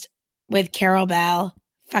narcissist with Carol Bell.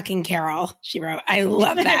 Fucking Carol, she wrote. I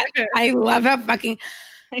love that. I love how fucking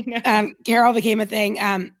Carol became a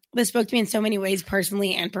thing. This spoke to me in so many ways,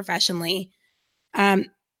 personally and professionally.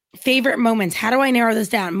 Favorite moments. How do I narrow this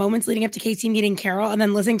down? Moments leading up to Casey meeting Carol and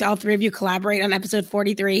then listening to all 3 of you collaborate on episode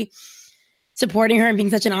 43, supporting her and being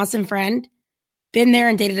such an awesome friend. Been there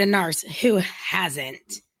and dated a narc. Who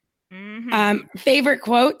hasn't? Mm-hmm. Favorite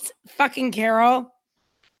quotes. Fucking Carol.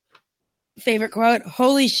 Favorite quote.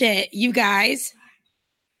 Holy shit, you guys.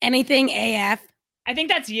 Anything AF. I think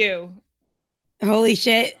that's you. Holy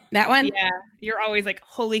shit. That one? Yeah. You're always like,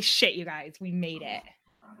 holy shit, you guys. We made it.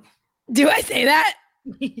 Do I say that?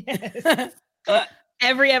 Yes.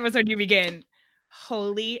 Every episode you begin,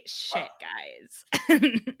 holy shit, guys.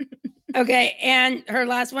 Okay, and her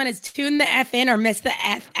last one is tune the F in or miss the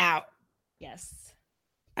F out. Yes.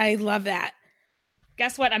 I love that.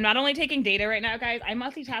 Guess what? I'm not only taking data right now, guys. I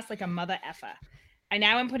multitask like a mother effa. I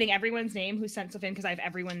now am putting everyone's name who sent stuff in, because I have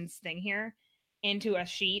everyone's thing here, into a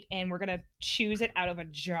sheet, and we're going to choose it out of a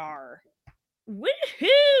jar. Woohoo!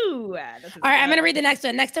 All right, I'm going to read the next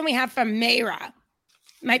one. Next one we have from Mayra.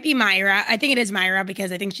 Might be Myra. I think it is Myra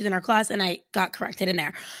because I think she's in our class and I got corrected in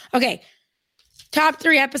there. Okay. Top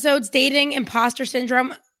 3 episodes, dating, imposter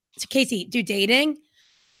syndrome. So Casey, do dating,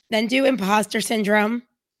 then do imposter syndrome.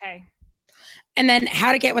 Okay. And then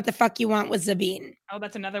how to get what the fuck you want with Zabine. Oh,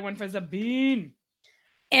 that's another one for Zabine.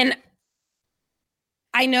 And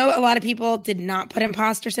I know a lot of people did not put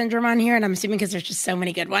imposter syndrome on here, and I'm assuming because there's just so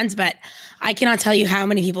many good ones, but I cannot tell you how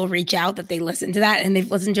many people reach out that they listen to that and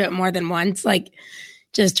they've listened to it more than once, like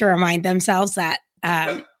just to remind themselves that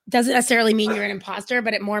doesn't necessarily mean you're an imposter,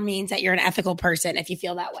 but it more means that you're an ethical person if you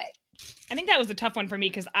feel that way. I think that was a tough one for me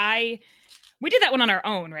because we did that one on our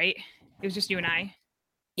own, right? It was just you and I.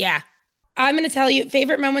 Yeah. I'm going to tell you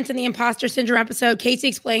favorite moments in the imposter syndrome episode. Casey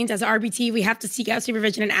explains, as RBT, we have to seek out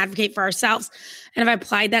supervision and advocate for ourselves. And I've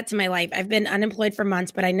applied that to my life. I've been unemployed for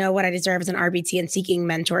months, but I know what I deserve as an RBT and seeking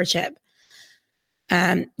mentorship.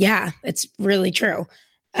 Yeah, it's really true.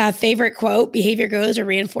 Favorite quote, behavior goes or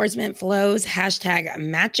reinforcement flows,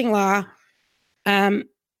 #matching law.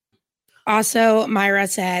 Also, Myra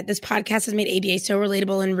said, this podcast has made ABA so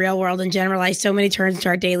relatable in real world and generalized so many terms into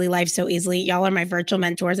our daily life so easily. Y'all are my virtual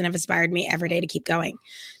mentors and have inspired me every day to keep going.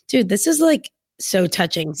 Dude, this is like so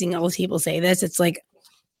touching seeing all these people say this. It's like,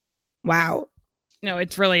 wow. No,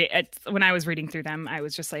 it's when I was reading through them, I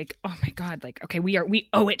was just like, oh my God, like, okay, we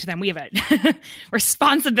owe it to them. We have a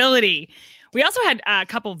responsibility. We also had a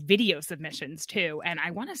couple video submissions too. And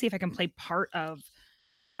I want to see if I can play part of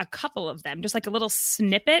a couple of them, just like a little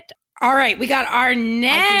snippet. All right, we got our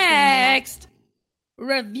next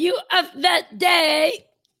review of the day.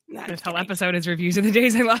 This whole episode is reviews of the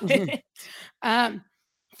days. I love it.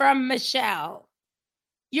 From Michelle.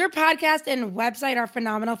 Your podcast and website are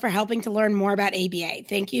phenomenal for helping to learn more about ABA.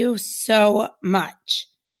 Thank you so much.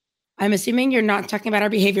 I'm assuming you're not talking about our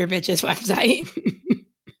Behavior Bitches website.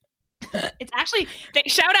 It's actually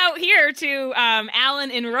shout out here to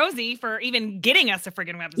Alan and Rosie for even getting us a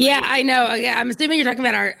friggin' website. Yeah, I know. Yeah, I'm assuming you're talking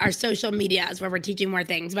about our social medias where we're teaching more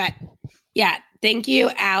things. But yeah, thank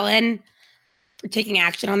you, Alan, for taking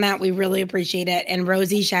action on that. We really appreciate it. And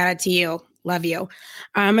Rosie, shout out to you. Love you.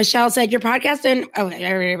 Michelle said, your podcast and I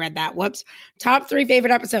already read that. Whoops. Top 3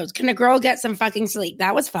 favorite episodes. Can a girl get some fucking sleep?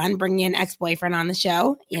 That was fun. Bringing an ex-boyfriend on the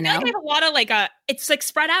show. You know, I have a lot of it's like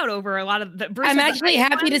spread out over a lot of the. I'm actually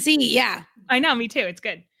happy to see. Yeah, I know. Me too. It's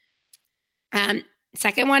good.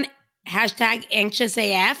 Second one,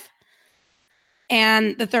 #AnxiousAF.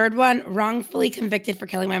 And the third one, wrongfully convicted for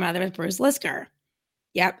killing my mother with Bruce Lisker.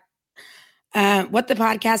 Yep. What the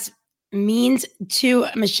podcast means to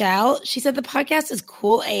Michelle. She said, the podcast is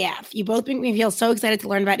cool AF. You both make me feel so excited to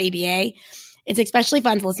learn about ABA. It's especially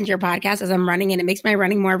fun to listen to your podcast as I'm running, and it makes my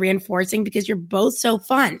running more reinforcing because you're both so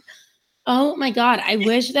fun. Oh my God. I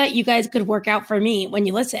wish that you guys could work out for me when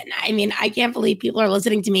you listen. I mean, I can't believe people are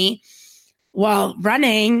listening to me while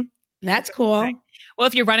running. That's cool. Well,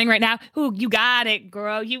 if you're running right now, you got it,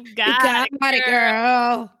 girl. You got it,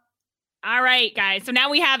 girl. All right, guys. So now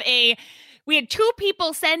we had 2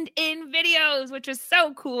 people send in videos, which was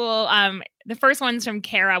so cool. The first one's from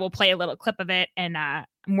Kara. We'll play a little clip of it. And I'm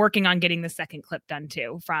working on getting the second clip done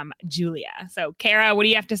too from Julia. So Kara, what do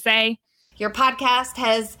you have to say? Your podcast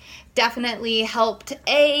has definitely helped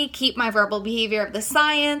keep my verbal behavior of the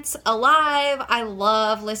science alive. I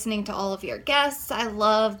love listening to all of your guests. I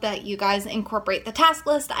love that you guys incorporate the task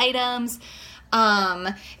list items.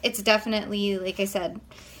 It's definitely, like I said,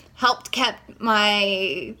 helped kept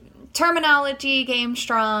my terminology game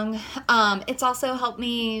strong. It's also helped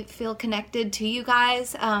me feel connected to you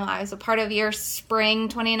guys. I was a part of your spring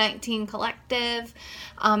 2019 collective.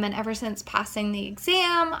 And ever since passing the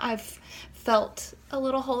exam, I've felt a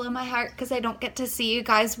little hole in my heart because I don't get to see you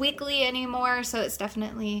guys weekly anymore. So it's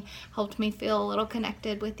definitely helped me feel a little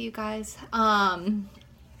connected with you guys. Top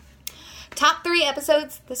 3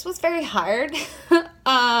 episodes. This was very hard.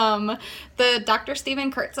 The Dr.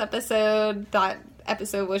 Stephen Kurtz episode, that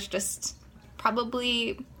episode was just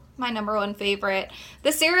probably my number 1 favorite.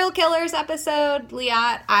 The serial killers episode,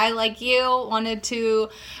 Liat, I, like you, wanted to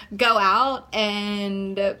go out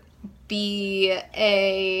and be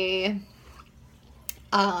a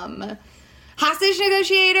hostage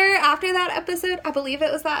negotiator after that episode. I believe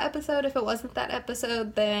it was that episode. If it wasn't that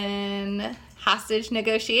episode, then hostage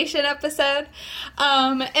negotiation episode.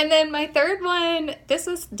 And then my third one, this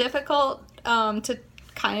was difficult to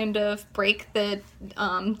kind of break the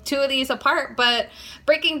 2 of these apart, but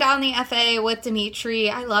breaking down the FA with Dimitri.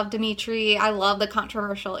 I love Dimitri. I love the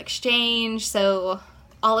controversial exchange, so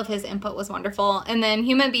all of his input was wonderful. And then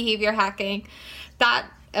human behavior hacking, that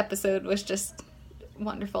episode was just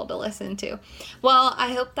wonderful to listen to. Well,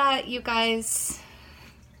 I hope that you guys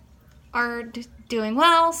are doing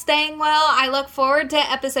well, staying well. I look forward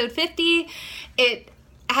to episode 50. It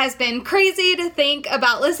has been crazy to think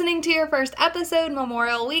about listening to your first episode,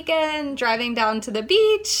 Memorial Weekend, driving down to the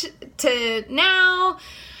beach, to now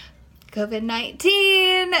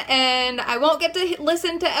COVID-19, and I won't get to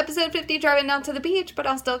listen to episode 50 driving down to the beach, but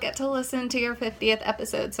I'll still get to listen to your 50th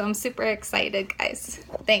episode, so I'm super excited, guys.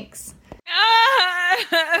 Thanks.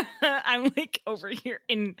 I'm like over here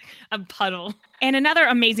in a puddle. And another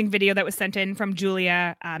amazing video that was sent in from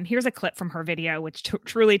Julia. Here's a clip from her video, which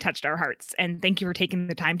truly touched our hearts. And thank you for taking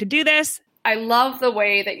the time to do this. I love the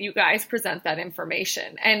way that you guys present that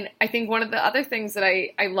information. And I think one of the other things that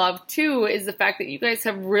I love too is the fact that you guys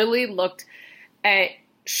have really looked at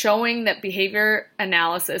showing that behavior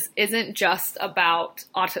analysis isn't just about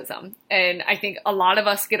autism. And I think a lot of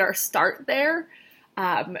us get our start there.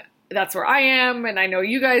 That's where I am. And I know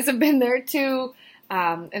you guys have been there too.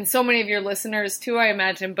 And so many of your listeners too, I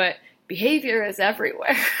imagine, but behavior is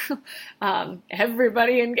everywhere.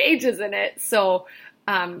 Everybody engages in it. So,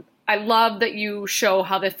 I love that you show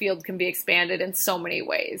how the field can be expanded in so many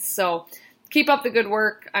ways. So keep up the good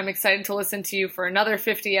work. I'm excited to listen to you for another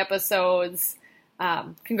 50 episodes.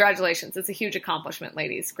 Congratulations. It's a huge accomplishment,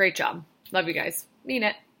 ladies. Great job. Love you guys. Mean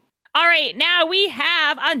it. All right, now we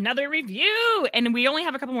have another review, and we only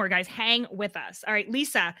have a couple more, guys. Hang with us. All right,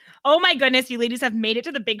 Lisa. Oh my goodness, you ladies have made it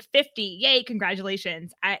to the big 50. Yay,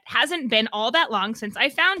 congratulations. It hasn't been all that long since I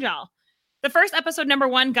found y'all. The first episode, number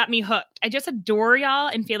 1, got me hooked. I just adore y'all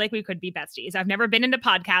and feel like we could be besties. I've never been into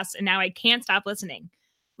podcasts, and now I can't stop listening.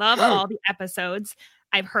 Love all the episodes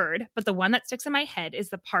I've heard, but the one that sticks in my head is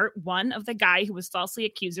the part 1 of the guy who was falsely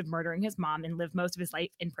accused of murdering his mom and lived most of his life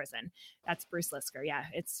in prison. That's Bruce Lisker. Yeah,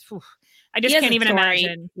 I just can't even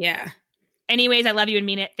imagine. Yeah. Anyways, I love you and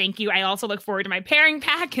mean it. Thank you. I also look forward to my pairing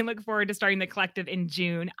pack and look forward to starting the collective in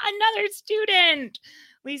June. Another student.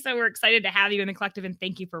 Lisa, we're excited to have you in the collective, and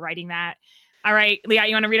thank you for writing that. All right, Leah,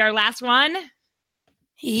 you want to read our last one?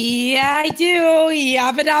 Yeah, I do.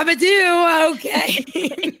 Yabba dabba do. Okay.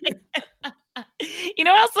 You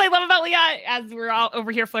know what else I love about Leah, as we're all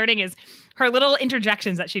over here flirting, is her little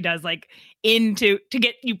interjections that she does, like to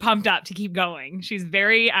get you pumped up to keep going. She's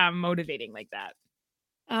very motivating like that.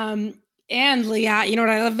 And Leah, you know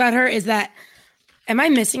what I love about her is that, am I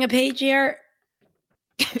missing a page here?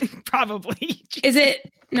 Probably. Is it?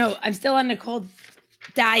 No, I'm still on Nicole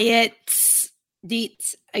Diet's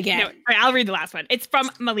Deets again. No, all right, I'll read the last one. It's from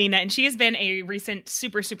Melina, and she has been a recent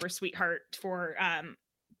super, super sweetheart for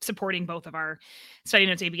supporting both of our Study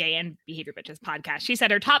Notes ABA and Behavior Bitches podcast. She said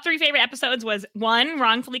her top 3 favorite episodes was 1,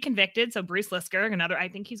 Wrongfully Convicted. So Bruce Lisker, another, I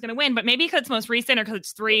think he's going to win, but maybe because it's most recent or because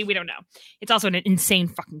it's 3, we don't know. It's also an insane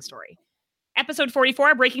fucking story. Episode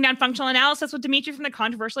 44, Breaking Down Functional Analysis with Dimitri from the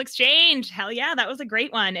Controversial Exchange. Hell yeah, that was a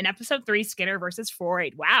great one. And episode 3, Skinner versus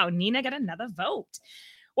Freud. Wow, Nina got another vote.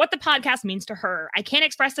 What the podcast means to her. I can't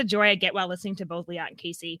express the joy I get while listening to both Leah and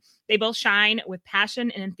Casey. They both shine with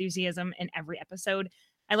passion and enthusiasm in every episode.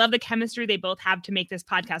 I love the chemistry they both have to make this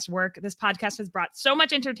podcast work. This podcast has brought so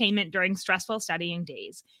much entertainment during stressful studying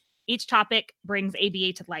days. Each topic brings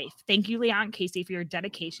ABA to life. Thank you, Leah and Casey, for your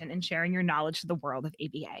dedication and sharing your knowledge to the world of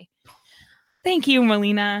ABA. Thank you,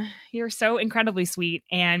 Melina. You're so incredibly sweet.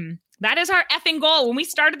 And that is our effing goal. When we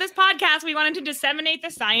started this podcast, we wanted to disseminate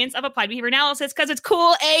the science of applied behavior analysis because it's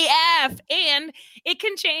cool AF and it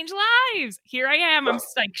can change lives. Here I am. I'm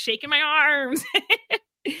like shaking my arms,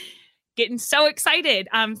 getting so excited.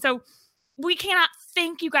 So we cannot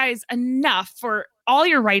thank you guys enough for all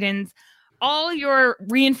your write-ins, all your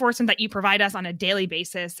reinforcement that you provide us on a daily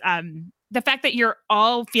basis. The fact that you're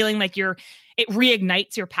all feeling like it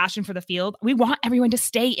reignites your passion for the field. We want everyone to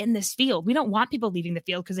stay in this field. We don't want people leaving the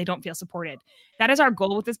field because they don't feel supported. That is our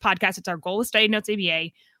goal with this podcast. It's our goal with Study Notes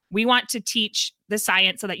ABA. We want to teach the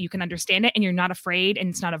science so that you can understand it and you're not afraid and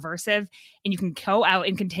it's not aversive and you can go out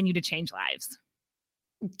and continue to change lives.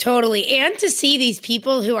 Totally. And to see these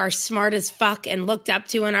people who are smart as fuck and looked up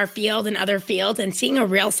to in our field and other fields and seeing a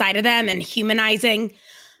real side of them and humanizing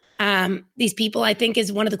these people, I think,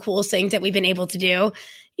 is one of the coolest things that we've been able to do.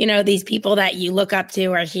 You know, these people that you look up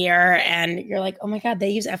to are here and you're like, oh my God,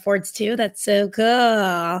 they use F words too. That's so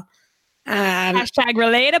cool. Hashtag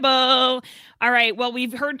relatable. All right. Well,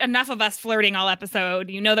 we've heard enough of us flirting all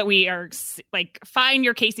episode. You know that we are like, find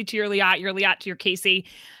your Casey to your Leah to your Casey.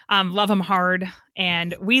 Love them hard.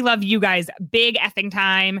 And we love you guys. Big effing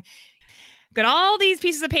time. Got all these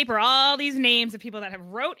pieces of paper, all these names of people that have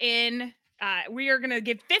wrote in. We are going to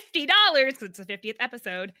give $50 because it's the 50th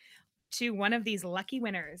episode to one of these lucky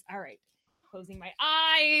winners. All right. Closing my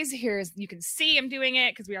eyes. You can see I'm doing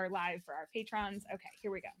it because we are live for our patrons. Okay,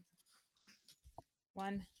 here we go.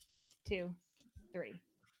 1, 2, 3.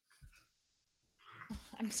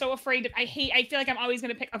 I'm so afraid. I feel like I'm always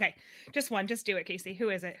going to pick. Okay, just one. Just do it, Casey. Who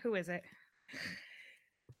is it?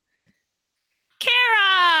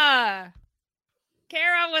 Kara!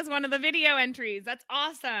 Kara was one of the video entries. That's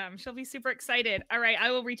awesome. She'll be super excited. All right, I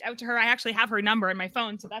will reach out to her. I actually have her number in my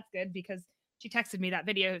phone, so that's good because she texted me that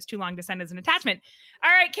video. It's too long to send as an attachment. All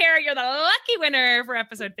right, Kara, you're the lucky winner for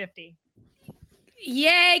episode 50.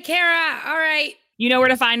 Yay, Kara. All right. You know where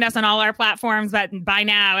to find us on all our platforms, but by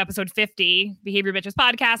now, episode 50, Behavior Bitches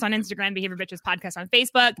Podcast on Instagram, Behavior Bitches Podcast on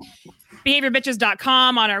Facebook,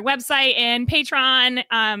 behaviorbitches.com on our website, and Patreon.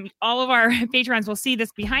 All of our patrons will see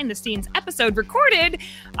this behind the scenes episode recorded.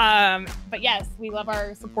 But yes, we love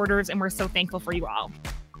our supporters and we're so thankful for you all.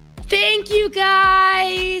 Thank you,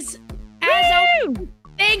 guys. As always,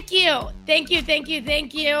 thank you. Thank you. Thank you.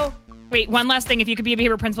 Thank you. Wait, one last thing. If you could be a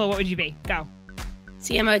behavior principal, what would you be? Go.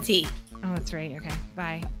 CMOT. Oh, that's right. Okay.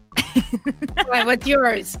 Bye. Wait, what's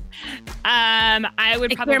yours? I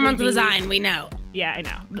would probably experimental design. We know. Yeah, I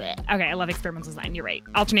know. Blech. Okay, I love experimental design. You're right.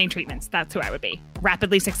 Alternating treatments. That's who I would be.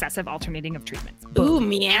 Rapidly successive alternating of treatments. Ooh,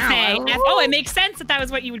 meow. Oh, it makes sense that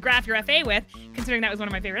was what you would graph your FA with, considering that was one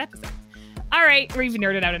of my favorite episodes. All right, we've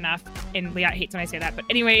nerded out enough, and Liat hates when I say that. But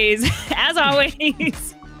anyways, as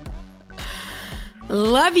always,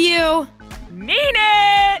 love you. Mean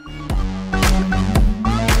it.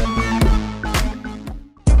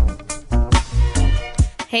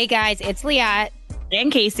 Hey guys, it's Liat. And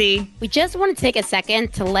Casey. We just want to take a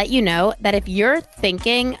second to let you know that if you're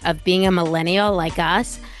thinking of being a millennial like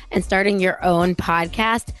us and starting your own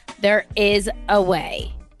podcast, there is a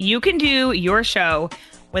way. You can do your show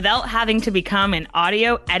without having to become an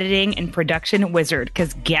audio editing and production wizard,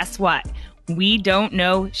 because guess what? We don't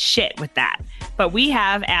know shit with that. But we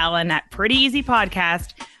have Alan at Pretty Easy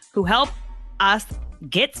Podcast who help us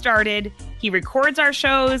get started. He records our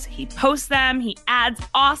shows, he posts them, he adds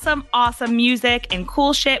awesome music and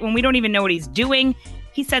cool shit when we don't even know what he's doing.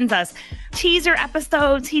 He sends us teaser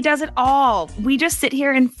episodes. He does it all. We just sit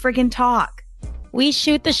here and friggin' talk. We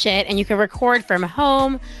shoot the shit and you can record from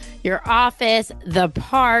home, your office, the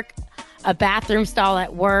park, a bathroom stall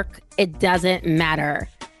at work. It doesn't matter.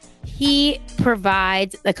 He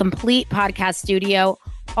provides the complete podcast studio.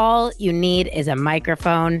 All you need is a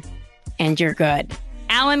microphone and you're good.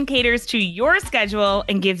 Alan caters to your schedule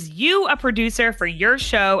and gives you a producer for your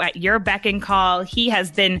show at your beck and call. He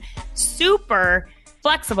has been super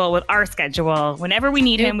flexible with our schedule. Whenever we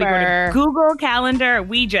need him, we go to Google Calendar.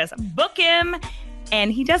 We just book him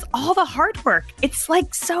and he does all the hard work. It's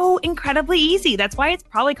like so incredibly easy. That's why it's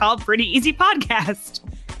probably called Pretty Easy Podcast.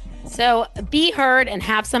 So be heard and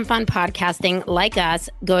have some fun podcasting like us.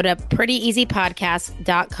 Go to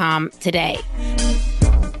prettyeasypodcast.com today.